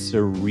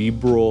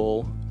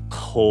 Cerebral,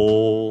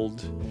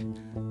 cold,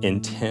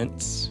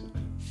 intense,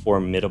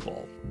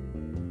 formidable.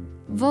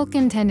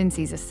 Vulcan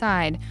tendencies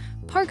aside,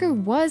 Parker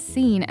was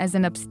seen as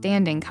an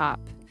upstanding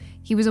cop.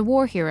 He was a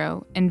war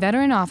hero and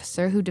veteran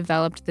officer who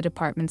developed the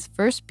department's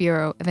first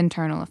Bureau of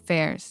Internal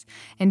Affairs,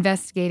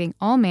 investigating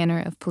all manner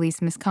of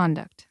police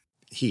misconduct.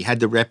 He had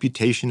the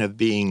reputation of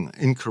being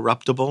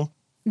incorruptible.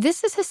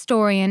 This is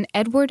historian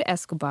Edward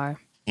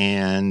Escobar.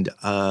 And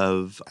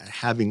of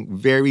having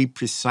very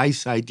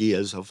precise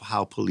ideas of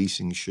how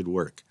policing should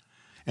work.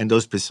 And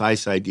those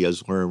precise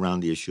ideas were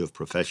around the issue of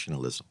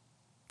professionalism.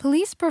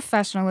 Police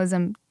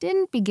professionalism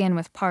didn't begin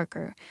with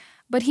Parker,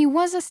 but he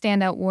was a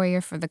standout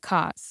warrior for the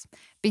cause.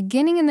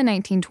 Beginning in the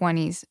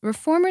 1920s,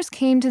 reformers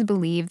came to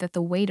believe that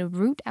the way to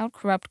root out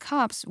corrupt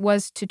cops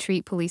was to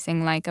treat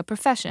policing like a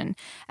profession,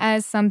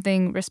 as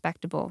something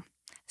respectable.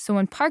 So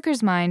in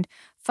Parker's mind,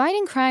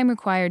 fighting crime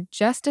required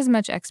just as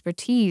much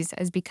expertise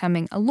as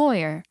becoming a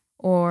lawyer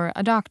or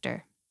a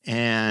doctor.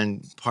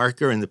 And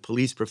Parker and the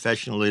police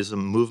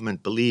professionalism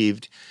movement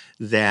believed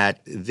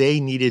that they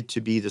needed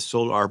to be the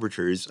sole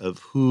arbiters of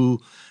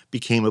who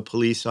became a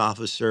police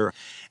officer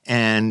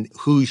and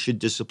who should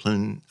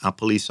discipline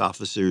police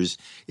officers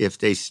if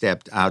they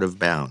stepped out of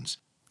bounds.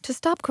 To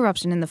stop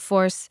corruption in the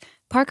force,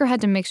 Parker had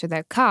to make sure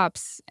that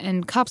cops,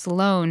 and cops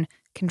alone,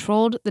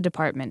 controlled the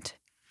department.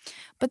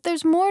 But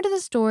there's more to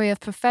the story of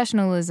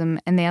professionalism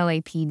and the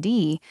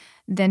LAPD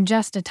than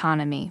just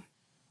autonomy.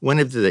 One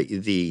of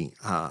the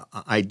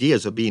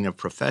ideas of being a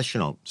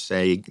professional,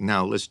 say,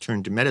 now let's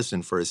turn to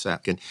medicine for a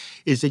second,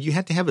 is that you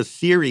have to have a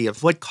theory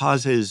of what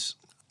causes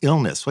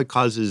illness, what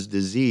causes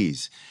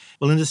disease.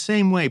 Well, in the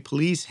same way,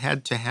 police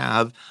had to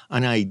have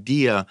an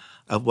idea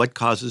of what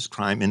causes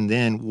crime and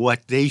then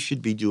what they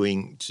should be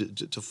doing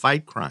to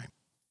fight crime.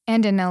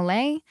 And in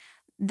LA,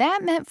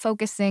 that meant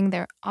focusing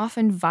their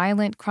often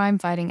violent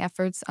crime-fighting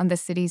efforts on the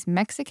city's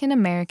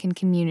Mexican-American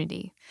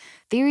community.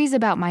 Theories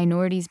about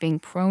minorities being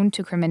prone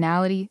to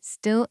criminality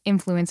still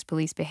influenced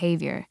police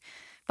behavior.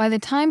 By the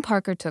time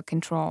Parker took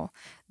control,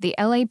 the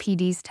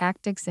LAPD's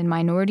tactics in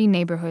minority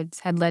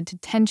neighborhoods had led to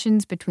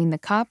tensions between the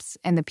cops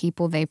and the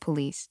people they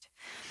policed.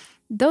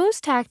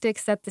 Those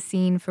tactics set the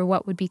scene for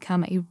what would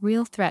become a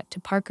real threat to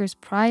Parker's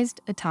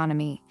prized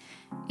autonomy.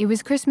 It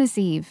was Christmas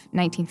Eve,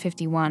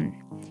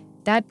 1951.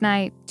 That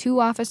night, 2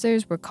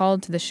 officers were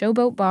called to the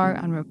Showboat Bar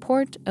on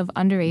report of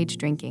underage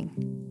drinking.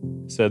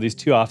 So these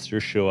 2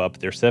 officers show up.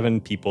 There are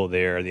 7 people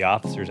there. The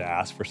officers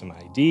ask for some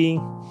ID.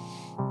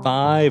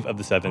 5 of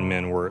the 7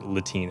 men were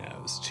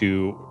Latinos.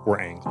 2 were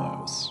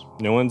Anglos.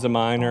 No one's a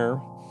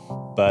minor,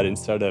 but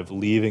instead of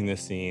leaving the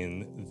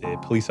scene, the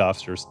police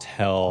officers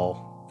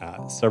tell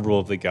several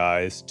of the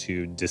guys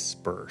to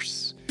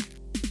disperse.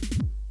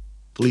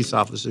 Police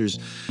officers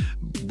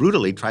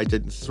brutally tried to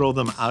throw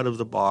them out of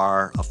the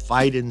bar. A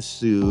fight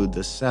ensued.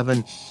 The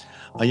 7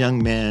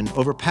 young men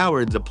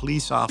overpowered the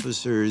police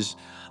officers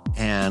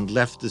and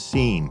left the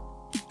scene.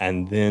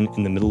 And then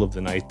in the middle of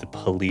the night, the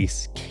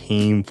police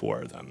came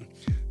for them.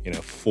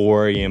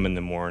 4 a.m. in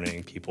the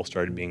morning, people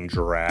started being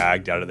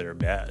dragged out of their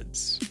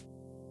beds.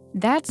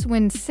 That's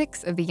when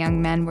 6 of the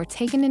young men were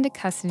taken into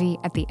custody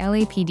at the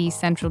LAPD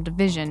Central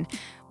Division,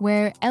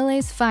 where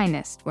LA's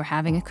finest were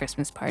having a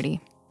Christmas party.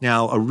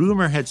 Now, a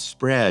rumor had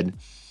spread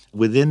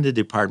within the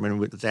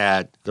department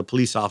that the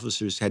police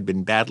officers had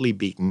been badly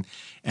beaten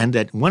and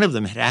that one of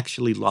them had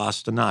actually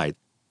lost an eye.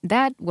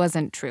 That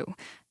wasn't true.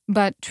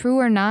 But true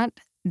or not,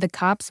 the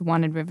cops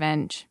wanted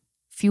revenge.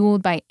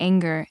 fueled by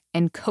anger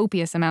and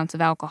copious amounts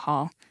of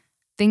alcohol.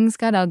 Things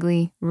got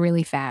ugly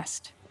really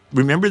fast.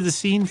 Remember the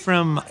scene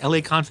from LA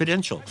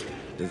Confidential?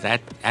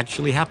 That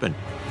actually happened.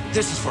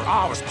 This is for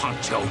ours,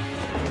 Pancho.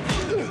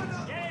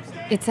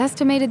 It's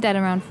estimated that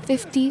around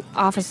 50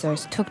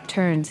 officers took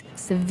turns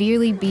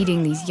severely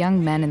beating these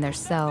young men in their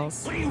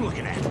cells. What are you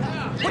looking at?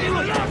 What are you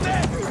looking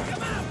at?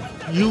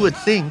 You would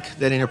think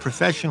that in a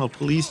professional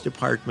police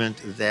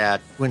department that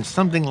when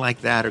something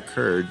like that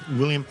occurred,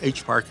 William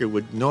H. Parker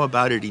would know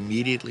about it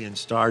immediately and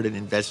start an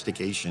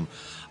investigation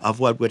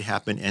of what would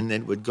happen and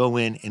then would go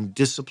in and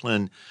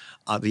discipline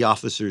the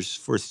officers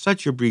for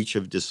such a breach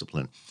of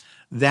discipline.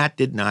 That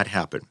did not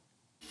happen.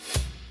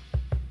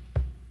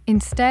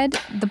 Instead,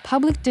 the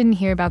public didn't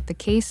hear about the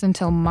case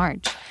until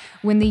March,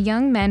 when the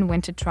young men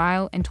went to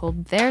trial and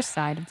told their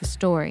side of the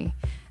story.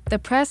 The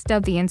press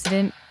dubbed the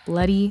incident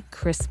Bloody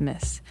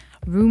Christmas.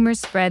 Rumors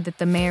spread that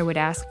the mayor would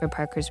ask for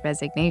Parker's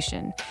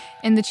resignation,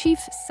 and the chief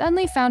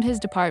suddenly found his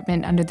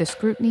department under the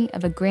scrutiny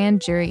of a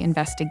grand jury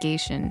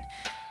investigation.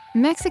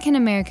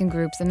 Mexican-American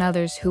groups and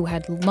others who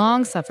had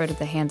long suffered at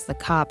the hands of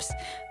the cops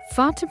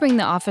fought to bring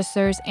the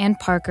officers and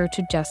Parker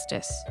to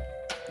justice.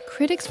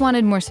 Critics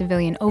wanted more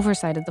civilian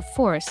oversight of the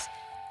force,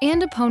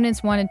 and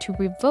opponents wanted to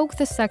revoke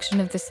the section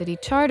of the city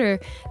charter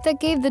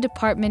that gave the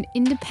department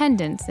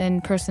independence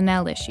in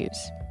personnel issues.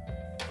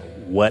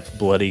 What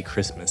Bloody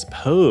Christmas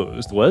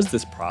posed was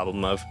this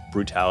problem of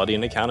brutality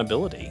and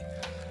accountability.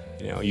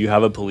 You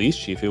have a police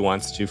chief who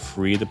wants to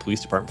free the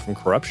police department from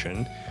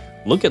corruption.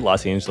 Look at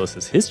Los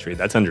Angeles' history.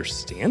 That's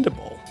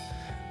understandable.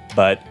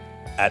 But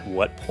at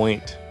what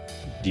point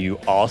do you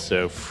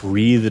also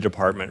free the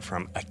department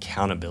from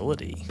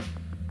accountability?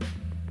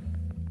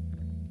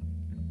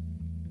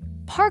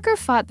 Parker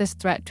fought this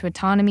threat to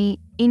autonomy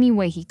any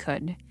way he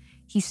could.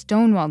 He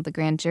stonewalled the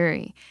grand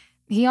jury.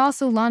 He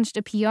also launched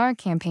a PR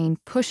campaign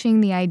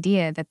pushing the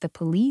idea that the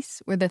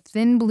police were the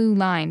thin blue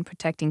line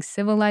protecting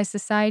civilized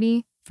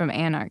society from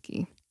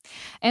anarchy.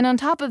 And on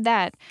top of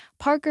that,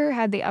 Parker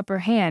had the upper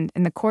hand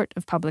in the court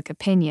of public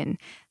opinion,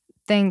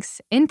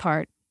 thanks, in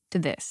part, to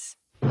this.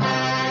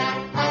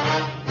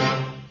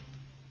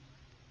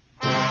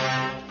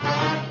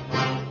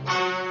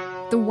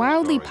 The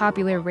wildly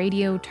popular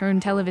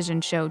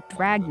radio-turned-television show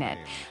Dragnet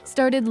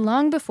started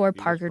long before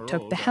Parker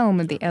took the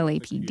helm of the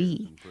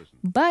LAPD.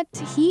 But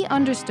he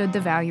understood the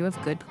value of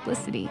good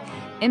publicity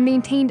and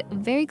maintained a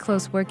very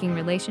close working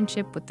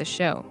relationship with the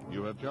show.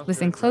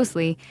 Listen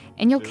closely,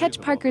 and you'll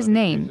catch Parker's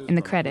name in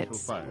the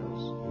credits.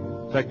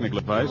 Technical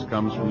advice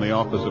comes from the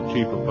Office of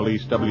Chief of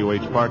Police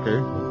W.H.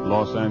 Parker,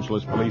 Los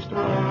Angeles Police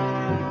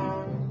Department.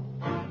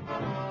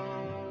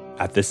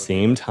 At the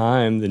same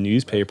time, the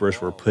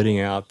newspapers were putting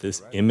out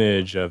this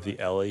image of the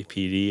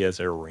LAPD as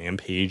a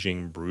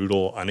rampaging,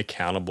 brutal,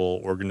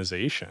 unaccountable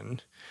organization.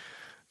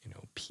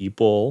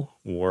 People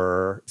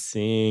were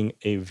seeing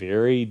a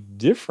very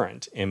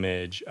different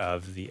image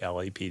of the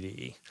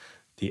LAPD.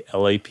 The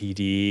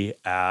LAPD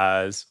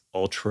as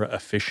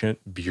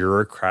ultra-efficient,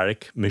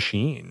 bureaucratic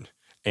machine.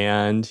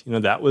 And,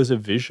 that was a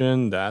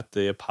vision that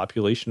the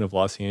population of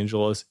Los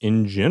Angeles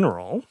in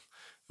general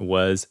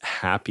was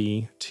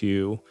happy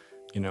to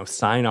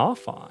sign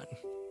off on.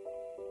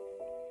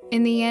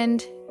 In the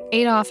end,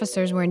 8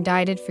 officers were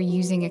indicted for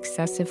using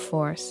excessive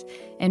force,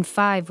 and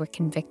 5 were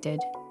convicted.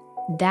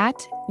 That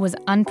was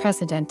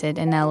unprecedented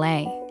in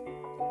LA.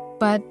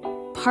 But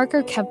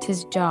Parker kept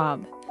his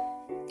job,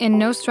 and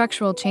no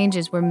structural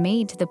changes were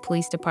made to the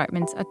police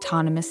department's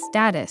autonomous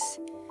status.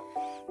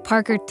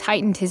 Parker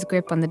tightened his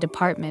grip on the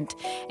department,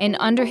 and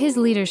under his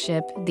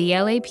leadership, the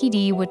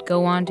LAPD would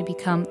go on to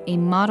become a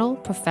model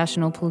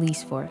professional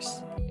police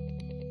force.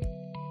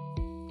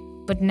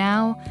 But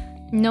now,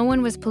 no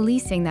one was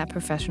policing that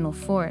professional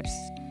force.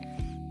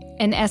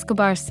 And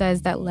Escobar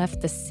says that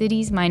left the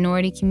city's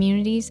minority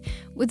communities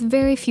with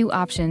very few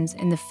options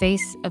in the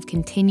face of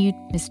continued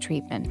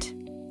mistreatment.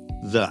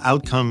 The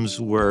outcomes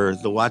were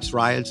the Watts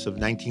riots of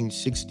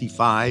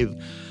 1965.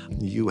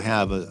 You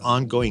have an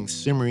ongoing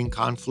simmering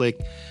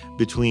conflict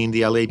between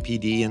the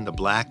LAPD and the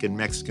Black and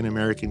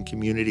Mexican-American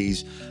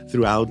communities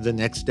throughout the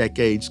next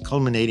decades,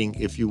 culminating,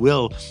 if you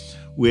will,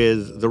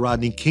 with the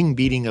Rodney King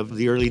beating of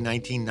the early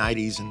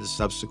 1990s and the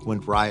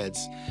subsequent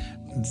riots.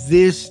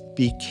 This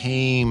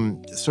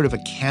became sort of a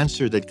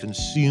cancer that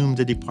consumed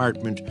the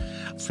department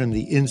from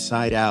the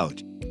inside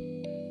out.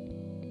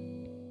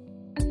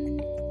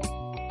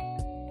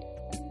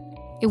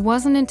 It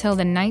wasn't until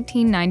the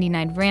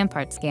 1999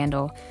 Rampart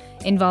scandal,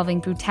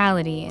 involving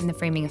brutality and the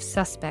framing of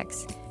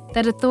suspects,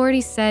 that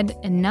authorities said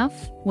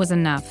enough was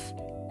enough.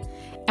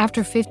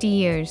 After 50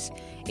 years,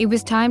 it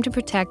was time to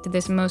protect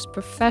this most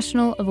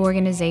professional of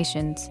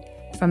organizations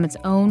from its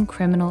own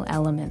criminal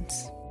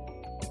elements.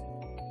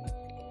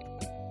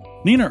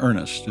 Nina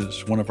Ernest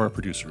is one of our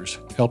producers.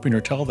 Helping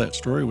her tell that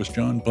story was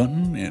John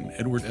Bunton and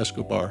Edward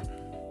Escobar.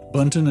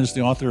 Bunton is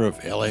the author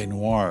of L.A.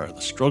 Noir,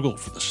 The Struggle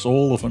for the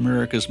Soul of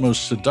America's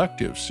Most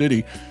Seductive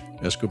City.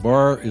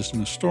 Escobar is an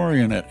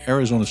historian at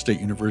Arizona State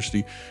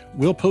University.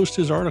 We'll post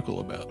his article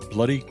about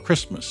Bloody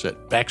Christmas at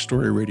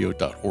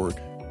backstoryradio.org.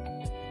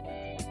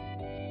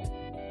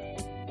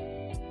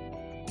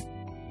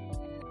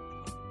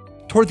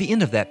 Toward the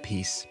end of that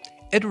piece,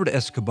 Edward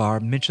Escobar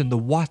mentioned the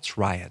Watts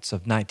riots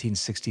of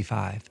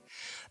 1965.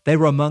 They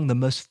were among the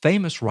most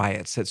famous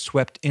riots that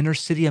swept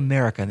inner-city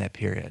America in that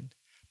period,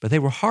 but they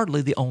were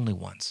hardly the only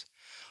ones.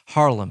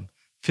 Harlem,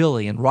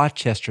 Philly, and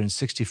Rochester in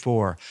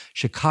 64,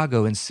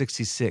 Chicago in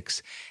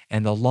 66,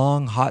 and the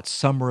long, hot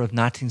summer of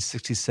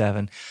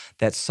 1967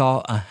 that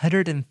saw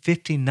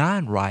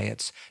 159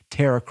 riots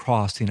tear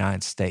across the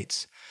United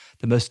States.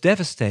 The most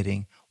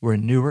devastating were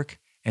in Newark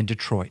and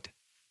Detroit.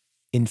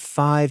 In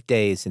 5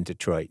 days in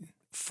Detroit,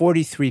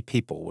 43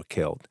 people were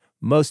killed,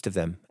 most of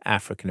them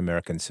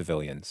African-American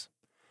civilians.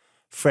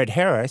 Fred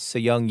Harris,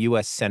 a young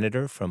U.S.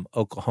 senator from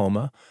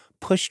Oklahoma,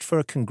 pushed for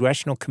a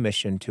congressional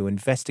commission to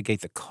investigate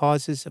the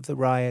causes of the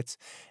riots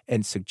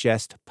and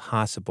suggest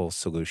possible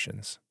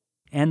solutions.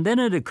 And then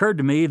it occurred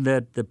to me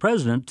that the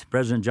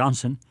President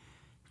Johnson,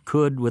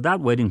 could,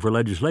 without waiting for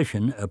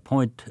legislation,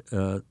 appoint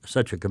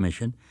such a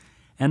commission,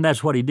 and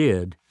that's what he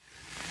did.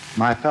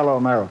 My fellow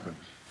Americans,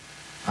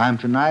 I am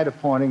tonight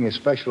appointing a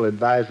special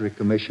advisory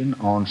commission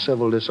on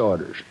civil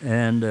disorders.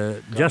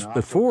 And just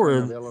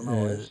before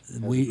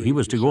he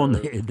was to go on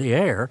the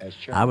air,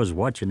 I was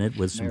watching it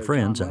with some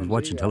friends. I was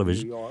watching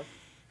television.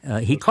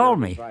 He called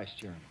me,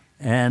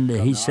 and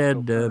he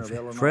said,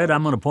 Fred,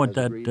 I'm going to appoint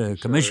that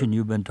commission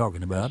you've been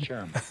talking about.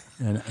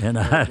 And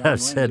I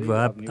said,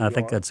 well, I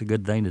think that's a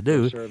good thing to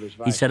do.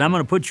 He said, I'm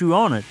going to put you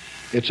on it.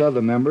 Its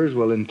other members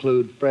will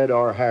include Fred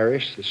R.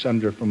 Harris, the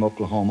senator from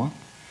Oklahoma,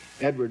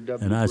 Edward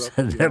W. And I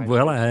said,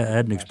 well, I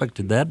hadn't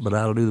expected that, but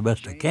I'll do the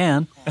best I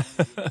can.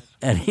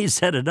 And he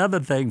said another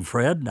thing,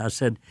 Fred. And I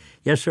said,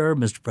 yes, sir,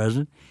 Mr.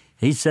 President.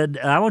 He said,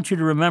 I want you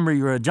to remember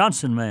you're a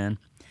Johnson man.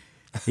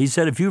 He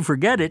said, if you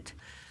forget it,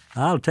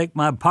 I'll take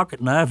my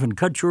pocket knife and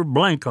cut your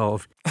blank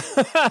off.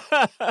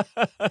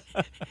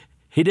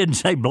 He didn't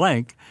say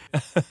blank.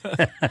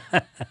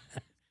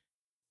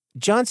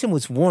 Johnson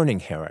was warning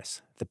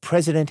Harris. The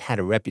president had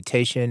a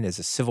reputation as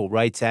a civil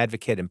rights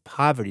advocate and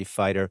poverty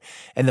fighter,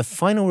 and the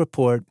final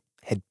report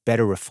had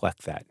better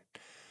reflect that.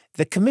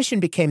 The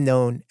commission became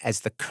known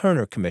as the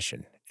Kerner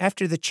Commission,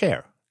 after the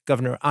chair,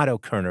 Governor Otto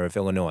Kerner of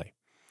Illinois.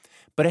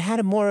 But it had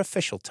a more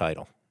official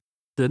title.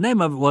 The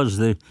name of it was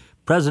the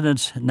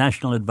President's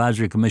National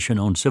Advisory Commission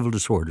on Civil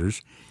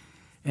Disorders,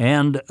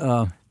 and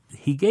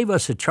he gave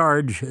us a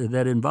charge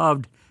that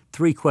involved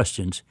 3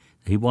 questions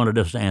he wanted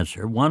us to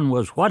answer. One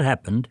was, what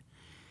happened?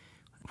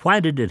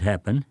 Why did it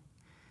happen?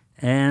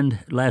 And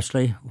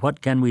lastly,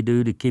 what can we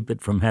do to keep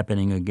it from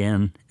happening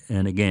again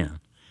and again?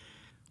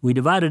 We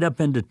divided up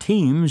into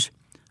teams.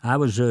 I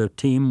was a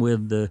team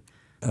with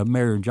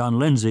Mayor John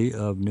Lindsay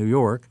of New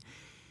York.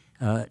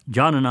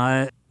 John and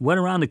I went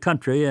around the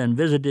country and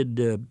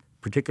visited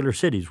particular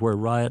cities where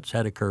riots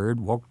had occurred,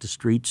 walked the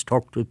streets,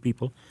 talked with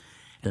people,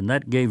 and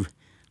that gave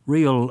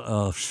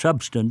real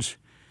substance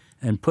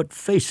and put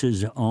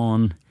faces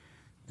on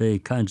the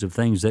kinds of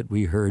things that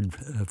we heard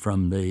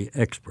from the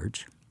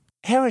experts.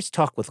 Harris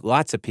talked with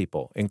lots of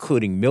people,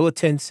 including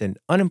militants and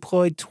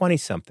unemployed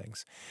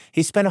 20-somethings.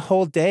 He spent a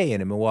whole day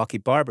in a Milwaukee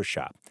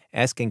barbershop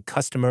asking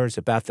customers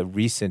about the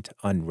recent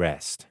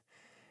unrest.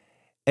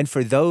 And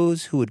for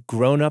those who had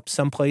grown up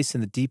someplace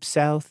in the Deep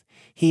South,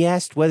 he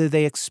asked whether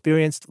they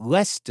experienced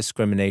less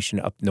discrimination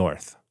up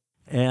north.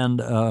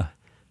 And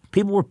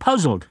people were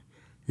puzzled.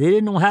 They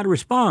didn't know how to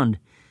respond.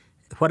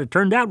 What it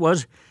turned out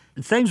was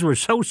things were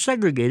so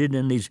segregated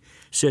in these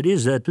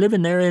cities that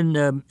living there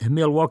in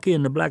Milwaukee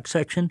in the black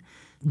section,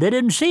 they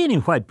didn't see any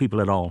white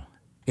people at all,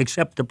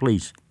 except the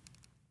police.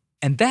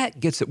 And that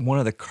gets at one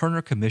of the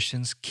Kerner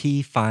Commission's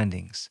key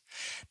findings,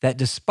 that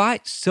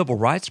despite civil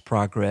rights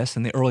progress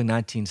in the early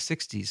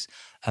 1960s,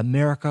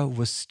 America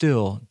was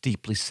still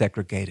deeply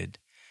segregated.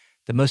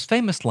 The most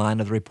famous line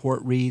of the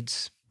report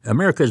reads,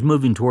 America is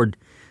moving toward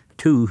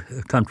 2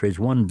 countries,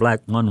 one black,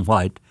 one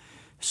white,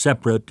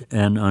 separate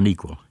and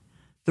unequal.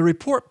 The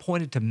report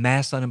pointed to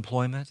mass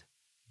unemployment,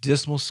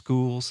 dismal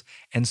schools,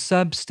 and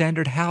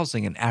substandard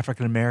housing in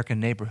African American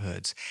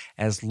neighborhoods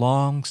as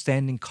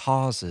long-standing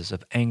causes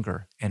of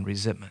anger and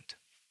resentment.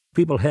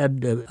 People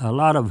had a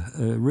lot of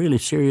really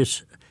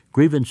serious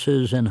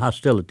grievances and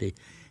hostility.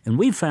 And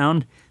we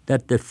found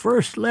that the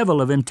first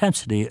level of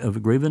intensity of a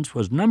grievance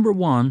was, number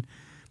 1,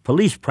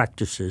 police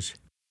practices.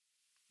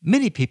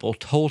 Many people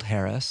told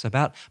Harris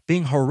about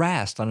being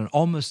harassed on an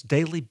almost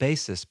daily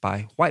basis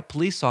by white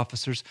police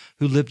officers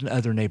who lived in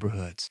other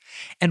neighborhoods.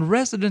 And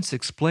residents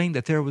explained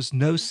that there was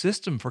no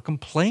system for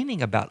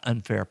complaining about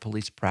unfair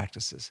police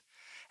practices.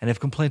 And if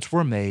complaints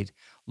were made,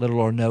 little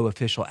or no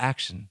official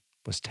action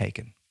was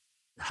taken.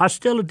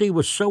 Hostility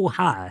was so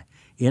high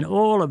in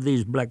all of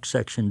these black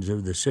sections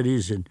of the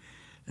cities and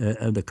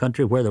of the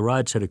country where the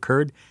riots had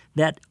occurred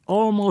that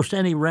almost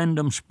any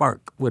random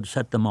spark would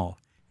set them off.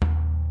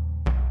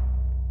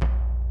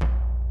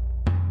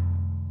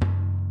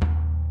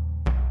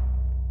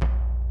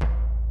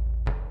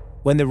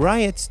 When the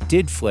riots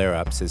did flare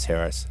up, says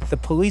Harris, the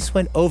police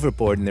went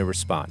overboard in their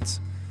response.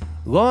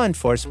 law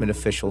enforcement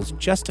officials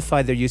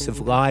justified their use of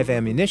live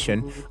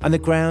ammunition on the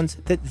grounds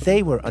that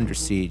they were under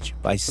siege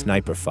by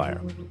sniper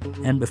fire.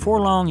 And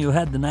before long, you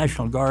had the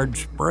National Guard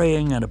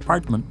spraying an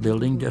apartment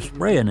building, just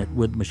spraying it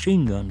with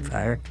machine gun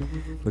fire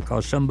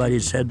because somebody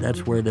said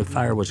that's where the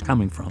fire was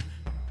coming from.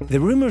 The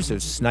rumors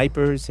of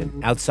snipers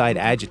and outside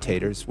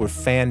agitators were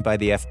fanned by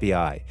the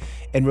FBI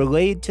and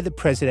relayed to the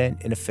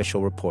president in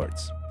official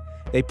reports.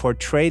 They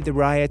portrayed the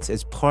riots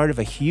as part of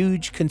a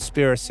huge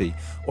conspiracy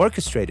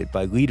orchestrated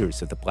by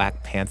leaders of the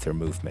Black Panther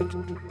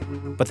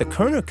movement. But the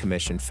Kerner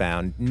Commission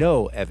found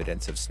no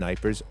evidence of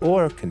snipers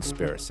or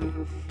conspiracy.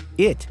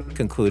 It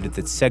concluded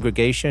that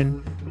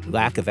segregation,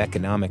 lack of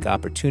economic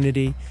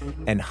opportunity,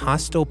 and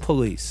hostile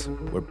police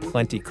were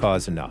plenty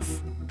cause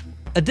enough.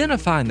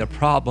 Identifying the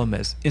problem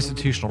as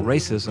institutional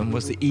racism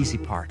was the easy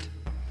part.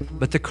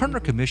 But the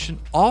Kerner Commission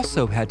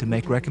also had to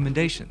make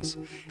recommendations,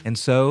 and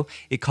so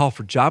it called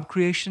for job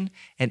creation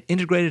and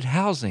integrated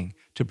housing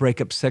to break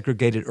up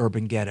segregated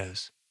urban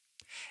ghettos.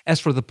 As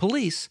for the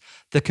police,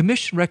 the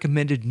commission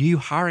recommended new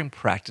hiring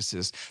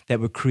practices that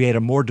would create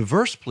a more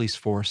diverse police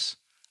force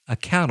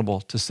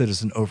accountable to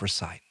citizen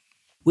oversight.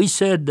 We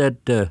said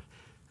that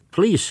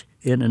police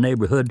in a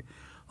neighborhood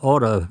ought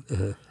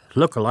to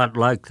look a lot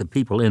like the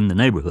people in the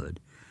neighborhood.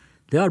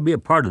 They ought to be a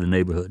part of the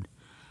neighborhood.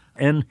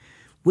 And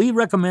we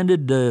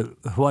recommended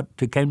what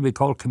came to be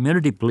called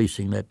community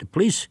policing, that the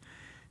police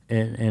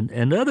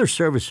and other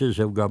services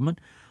of government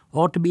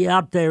ought to be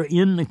out there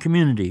in the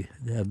community,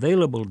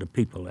 available to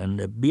people,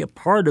 and be a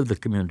part of the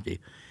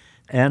community,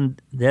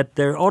 and that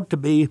there ought to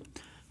be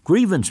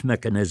grievance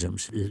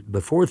mechanisms.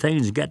 Before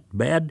things get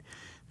bad,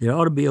 there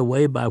ought to be a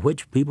way by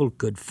which people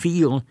could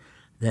feel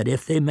that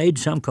if they made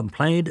some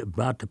complaint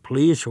about the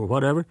police or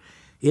whatever,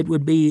 it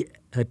would be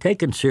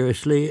taken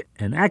seriously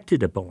and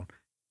acted upon.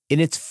 In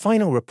its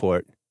final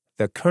report,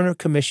 the Kerner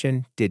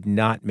Commission did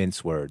not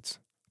mince words.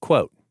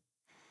 Quote,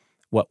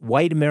 "What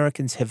white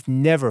Americans have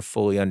never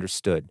fully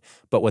understood,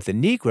 but what the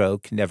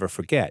Negro can never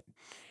forget,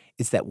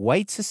 is that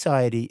white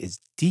society is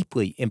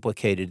deeply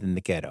implicated in the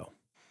ghetto.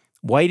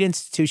 White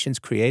institutions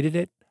created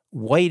it,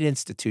 white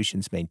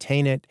institutions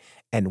maintain it,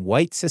 and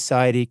white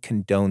society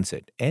condones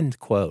it." End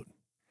quote.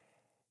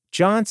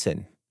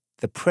 Johnson,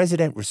 the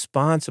president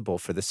responsible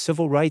for the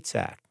Civil Rights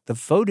Act, the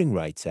Voting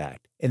Rights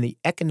Act, and the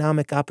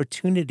Economic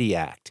Opportunity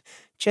Act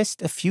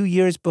just a few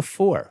years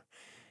before,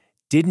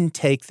 didn't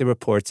take the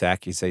report's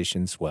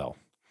accusations well.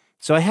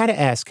 So I had to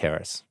ask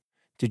Harris,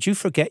 did you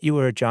forget you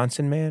were a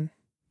Johnson man?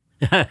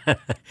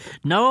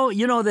 No,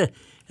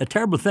 a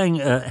terrible thing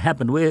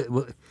happened.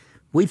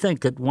 We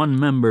think that one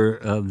member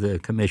of the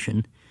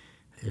commission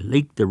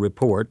leaked the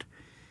report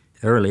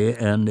early,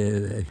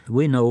 and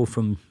we know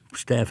from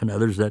staff and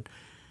others that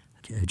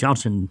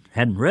Johnson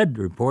hadn't read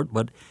the report,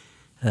 but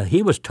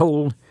he was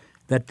told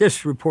that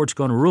this report's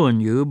going to ruin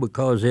you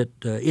because it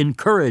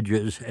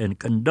encourages and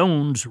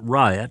condones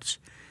riots,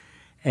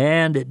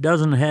 and it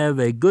doesn't have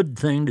a good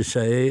thing to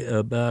say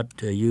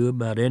about you,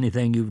 about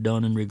anything you've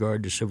done in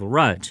regard to civil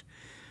rights.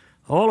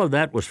 All of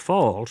that was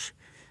false.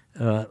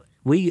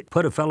 We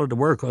put a fellow to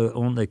work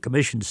on the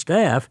commission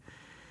staff,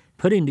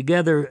 putting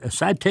together a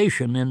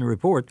citation in the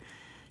report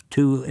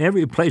to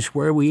every place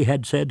where we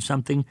had said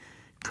something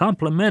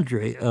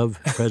complimentary of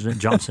President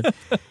Johnson.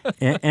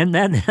 and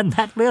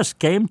that list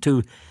came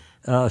to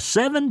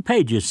 7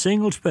 pages,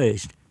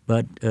 single-spaced,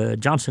 but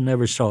Johnson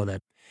never saw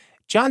that.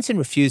 Johnson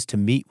refused to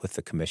meet with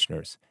the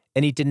commissioners,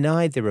 and he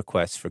denied the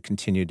request for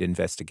continued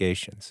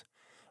investigations.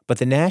 But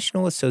the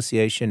National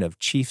Association of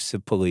Chiefs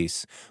of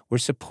Police were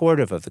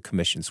supportive of the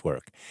commission's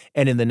work,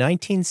 and in the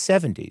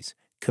 1970s,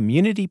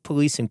 community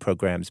policing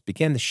programs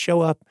began to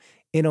show up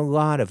in a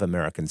lot of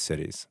American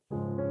cities.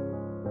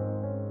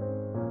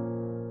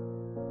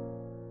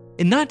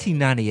 In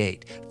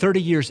 1998,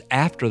 30 years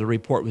after the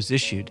report was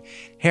issued,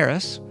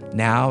 Harris,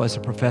 now as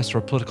a professor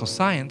of political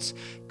science,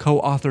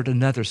 co-authored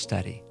another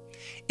study.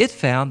 It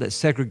found that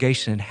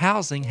segregation in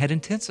housing had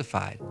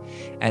intensified,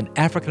 and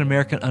African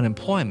American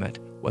unemployment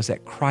was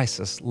at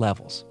crisis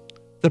levels.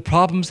 The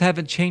problems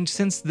haven't changed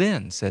since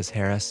then, says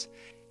Harris,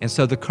 and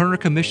so the Kerner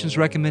Commission's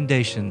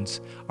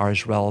recommendations are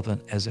as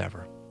relevant as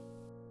ever.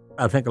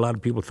 I think a lot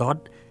of people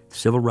thought the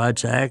Civil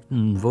Rights Act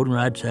and Voting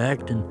Rights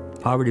Act and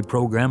poverty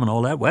program and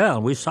all that,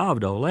 well, we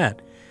solved all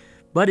that.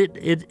 But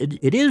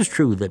it is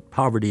true that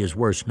poverty is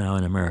worse now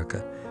in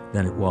America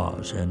than it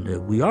was,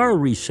 and we are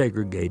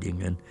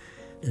resegregating, and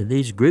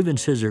these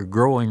grievances are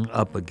growing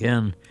up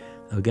again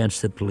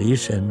against the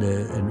police, and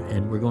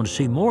we're going to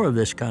see more of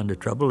this kind of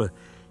trouble,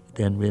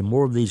 and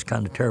more of these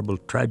kind of terrible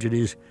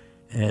tragedies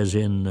as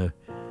in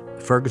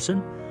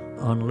Ferguson,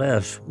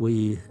 unless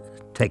we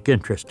take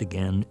interest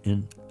again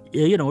in,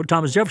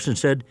 Thomas Jefferson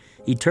said,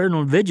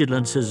 eternal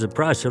vigilance is the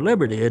price of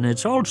liberty, and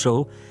it's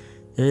also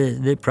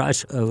the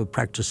price of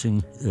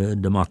practicing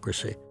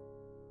democracy.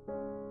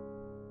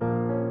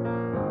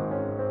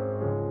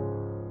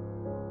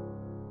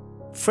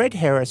 Fred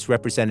Harris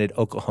represented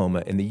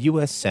Oklahoma in the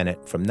U.S.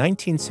 Senate from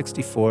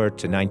 1964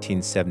 to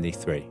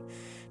 1973.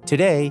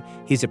 Today,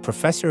 he's a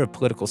professor of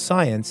political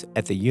science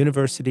at the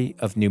University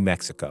of New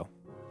Mexico.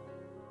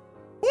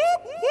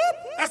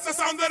 That's the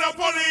sound of the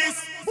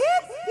police.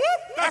 Whoop,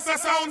 whoop. That's the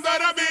sound of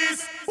the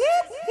beast.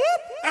 Whoop,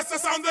 whoop. That's the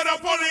sound of the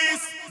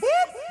police.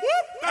 Whoop,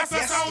 whoop. That's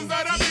the sound of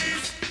the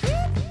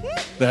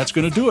beast. That's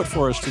going to do it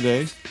for us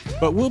today,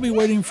 but we'll be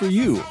waiting for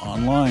you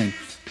online.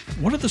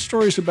 What are the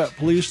stories about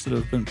police that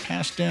have been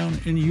passed down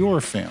in your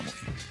family?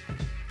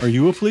 Are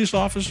you a police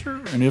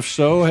officer? And if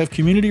so, have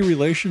community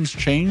relations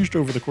changed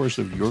over the course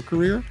of your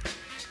career?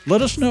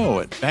 Let us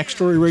know at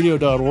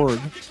backstoryradio.org.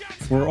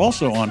 We're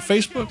also on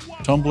Facebook,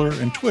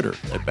 Tumblr, and Twitter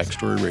at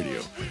Backstory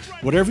Radio.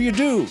 Whatever you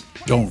do,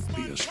 don't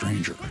be a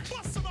stranger.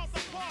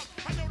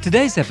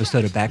 Today's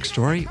episode of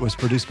Backstory was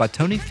produced by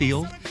Tony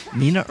Field,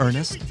 Nina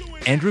Ernest,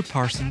 Andrew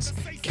Parsons,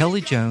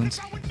 Kelly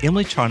Jones,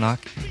 Emily Charnock,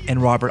 and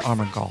Robert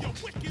Armengol.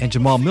 And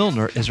Jamal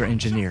Milner is our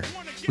engineer.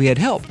 We had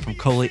help from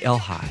Coley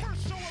Elhai.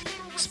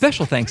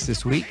 Special thanks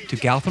this week to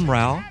Galtham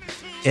Rao,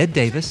 Ed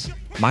Davis,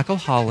 Michael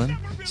Holland,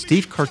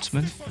 Steve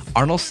Kurtzman,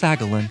 Arnold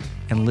Sagalin,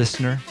 and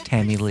listener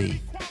Tammy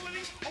Lee.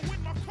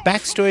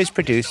 Backstory is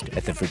produced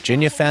at the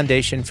Virginia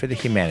Foundation for the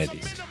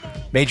Humanities.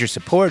 Major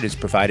support is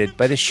provided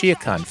by the Shia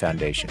Khan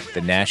Foundation,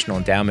 the National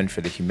Endowment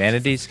for the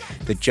Humanities,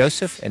 the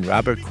Joseph and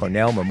Robert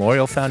Cornell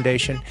Memorial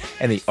Foundation,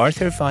 and the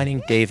Arthur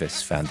Vining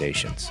Davis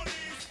Foundations.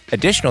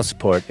 Additional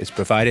support is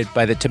provided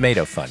by the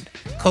Tomato Fund,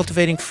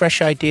 cultivating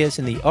fresh ideas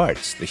in the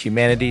arts, the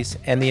humanities,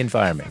 and the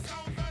environment.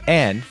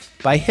 And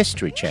by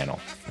History Channel,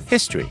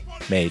 history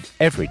made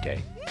every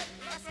day.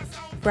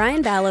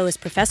 Brian Ballow is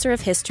professor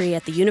of history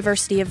at the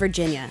University of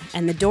Virginia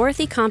and the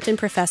Dorothy Compton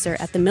Professor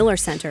at the Miller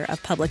Center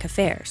of Public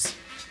Affairs.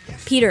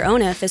 Peter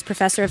Onuf is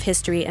professor of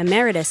history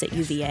emeritus at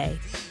UVA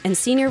and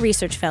senior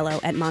research fellow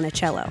at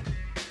Monticello.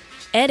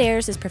 Ed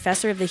Ayers is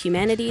professor of the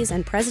humanities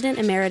and president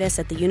emeritus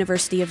at the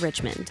University of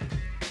Richmond.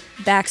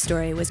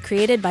 Backstory was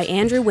created by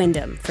Andrew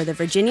Wyndham for the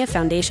Virginia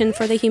Foundation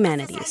for the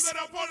Humanities.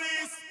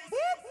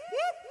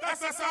 That's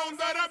the sound of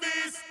the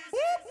beast.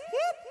 Whoop,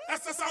 whoop.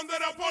 That's the sound of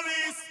the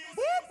police.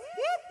 Whoop,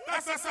 whoop.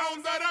 That's the sound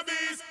of the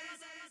beast.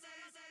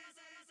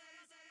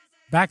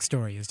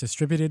 Backstory is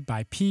distributed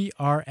by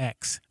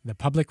PRX, the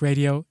Public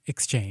Radio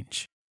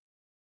Exchange.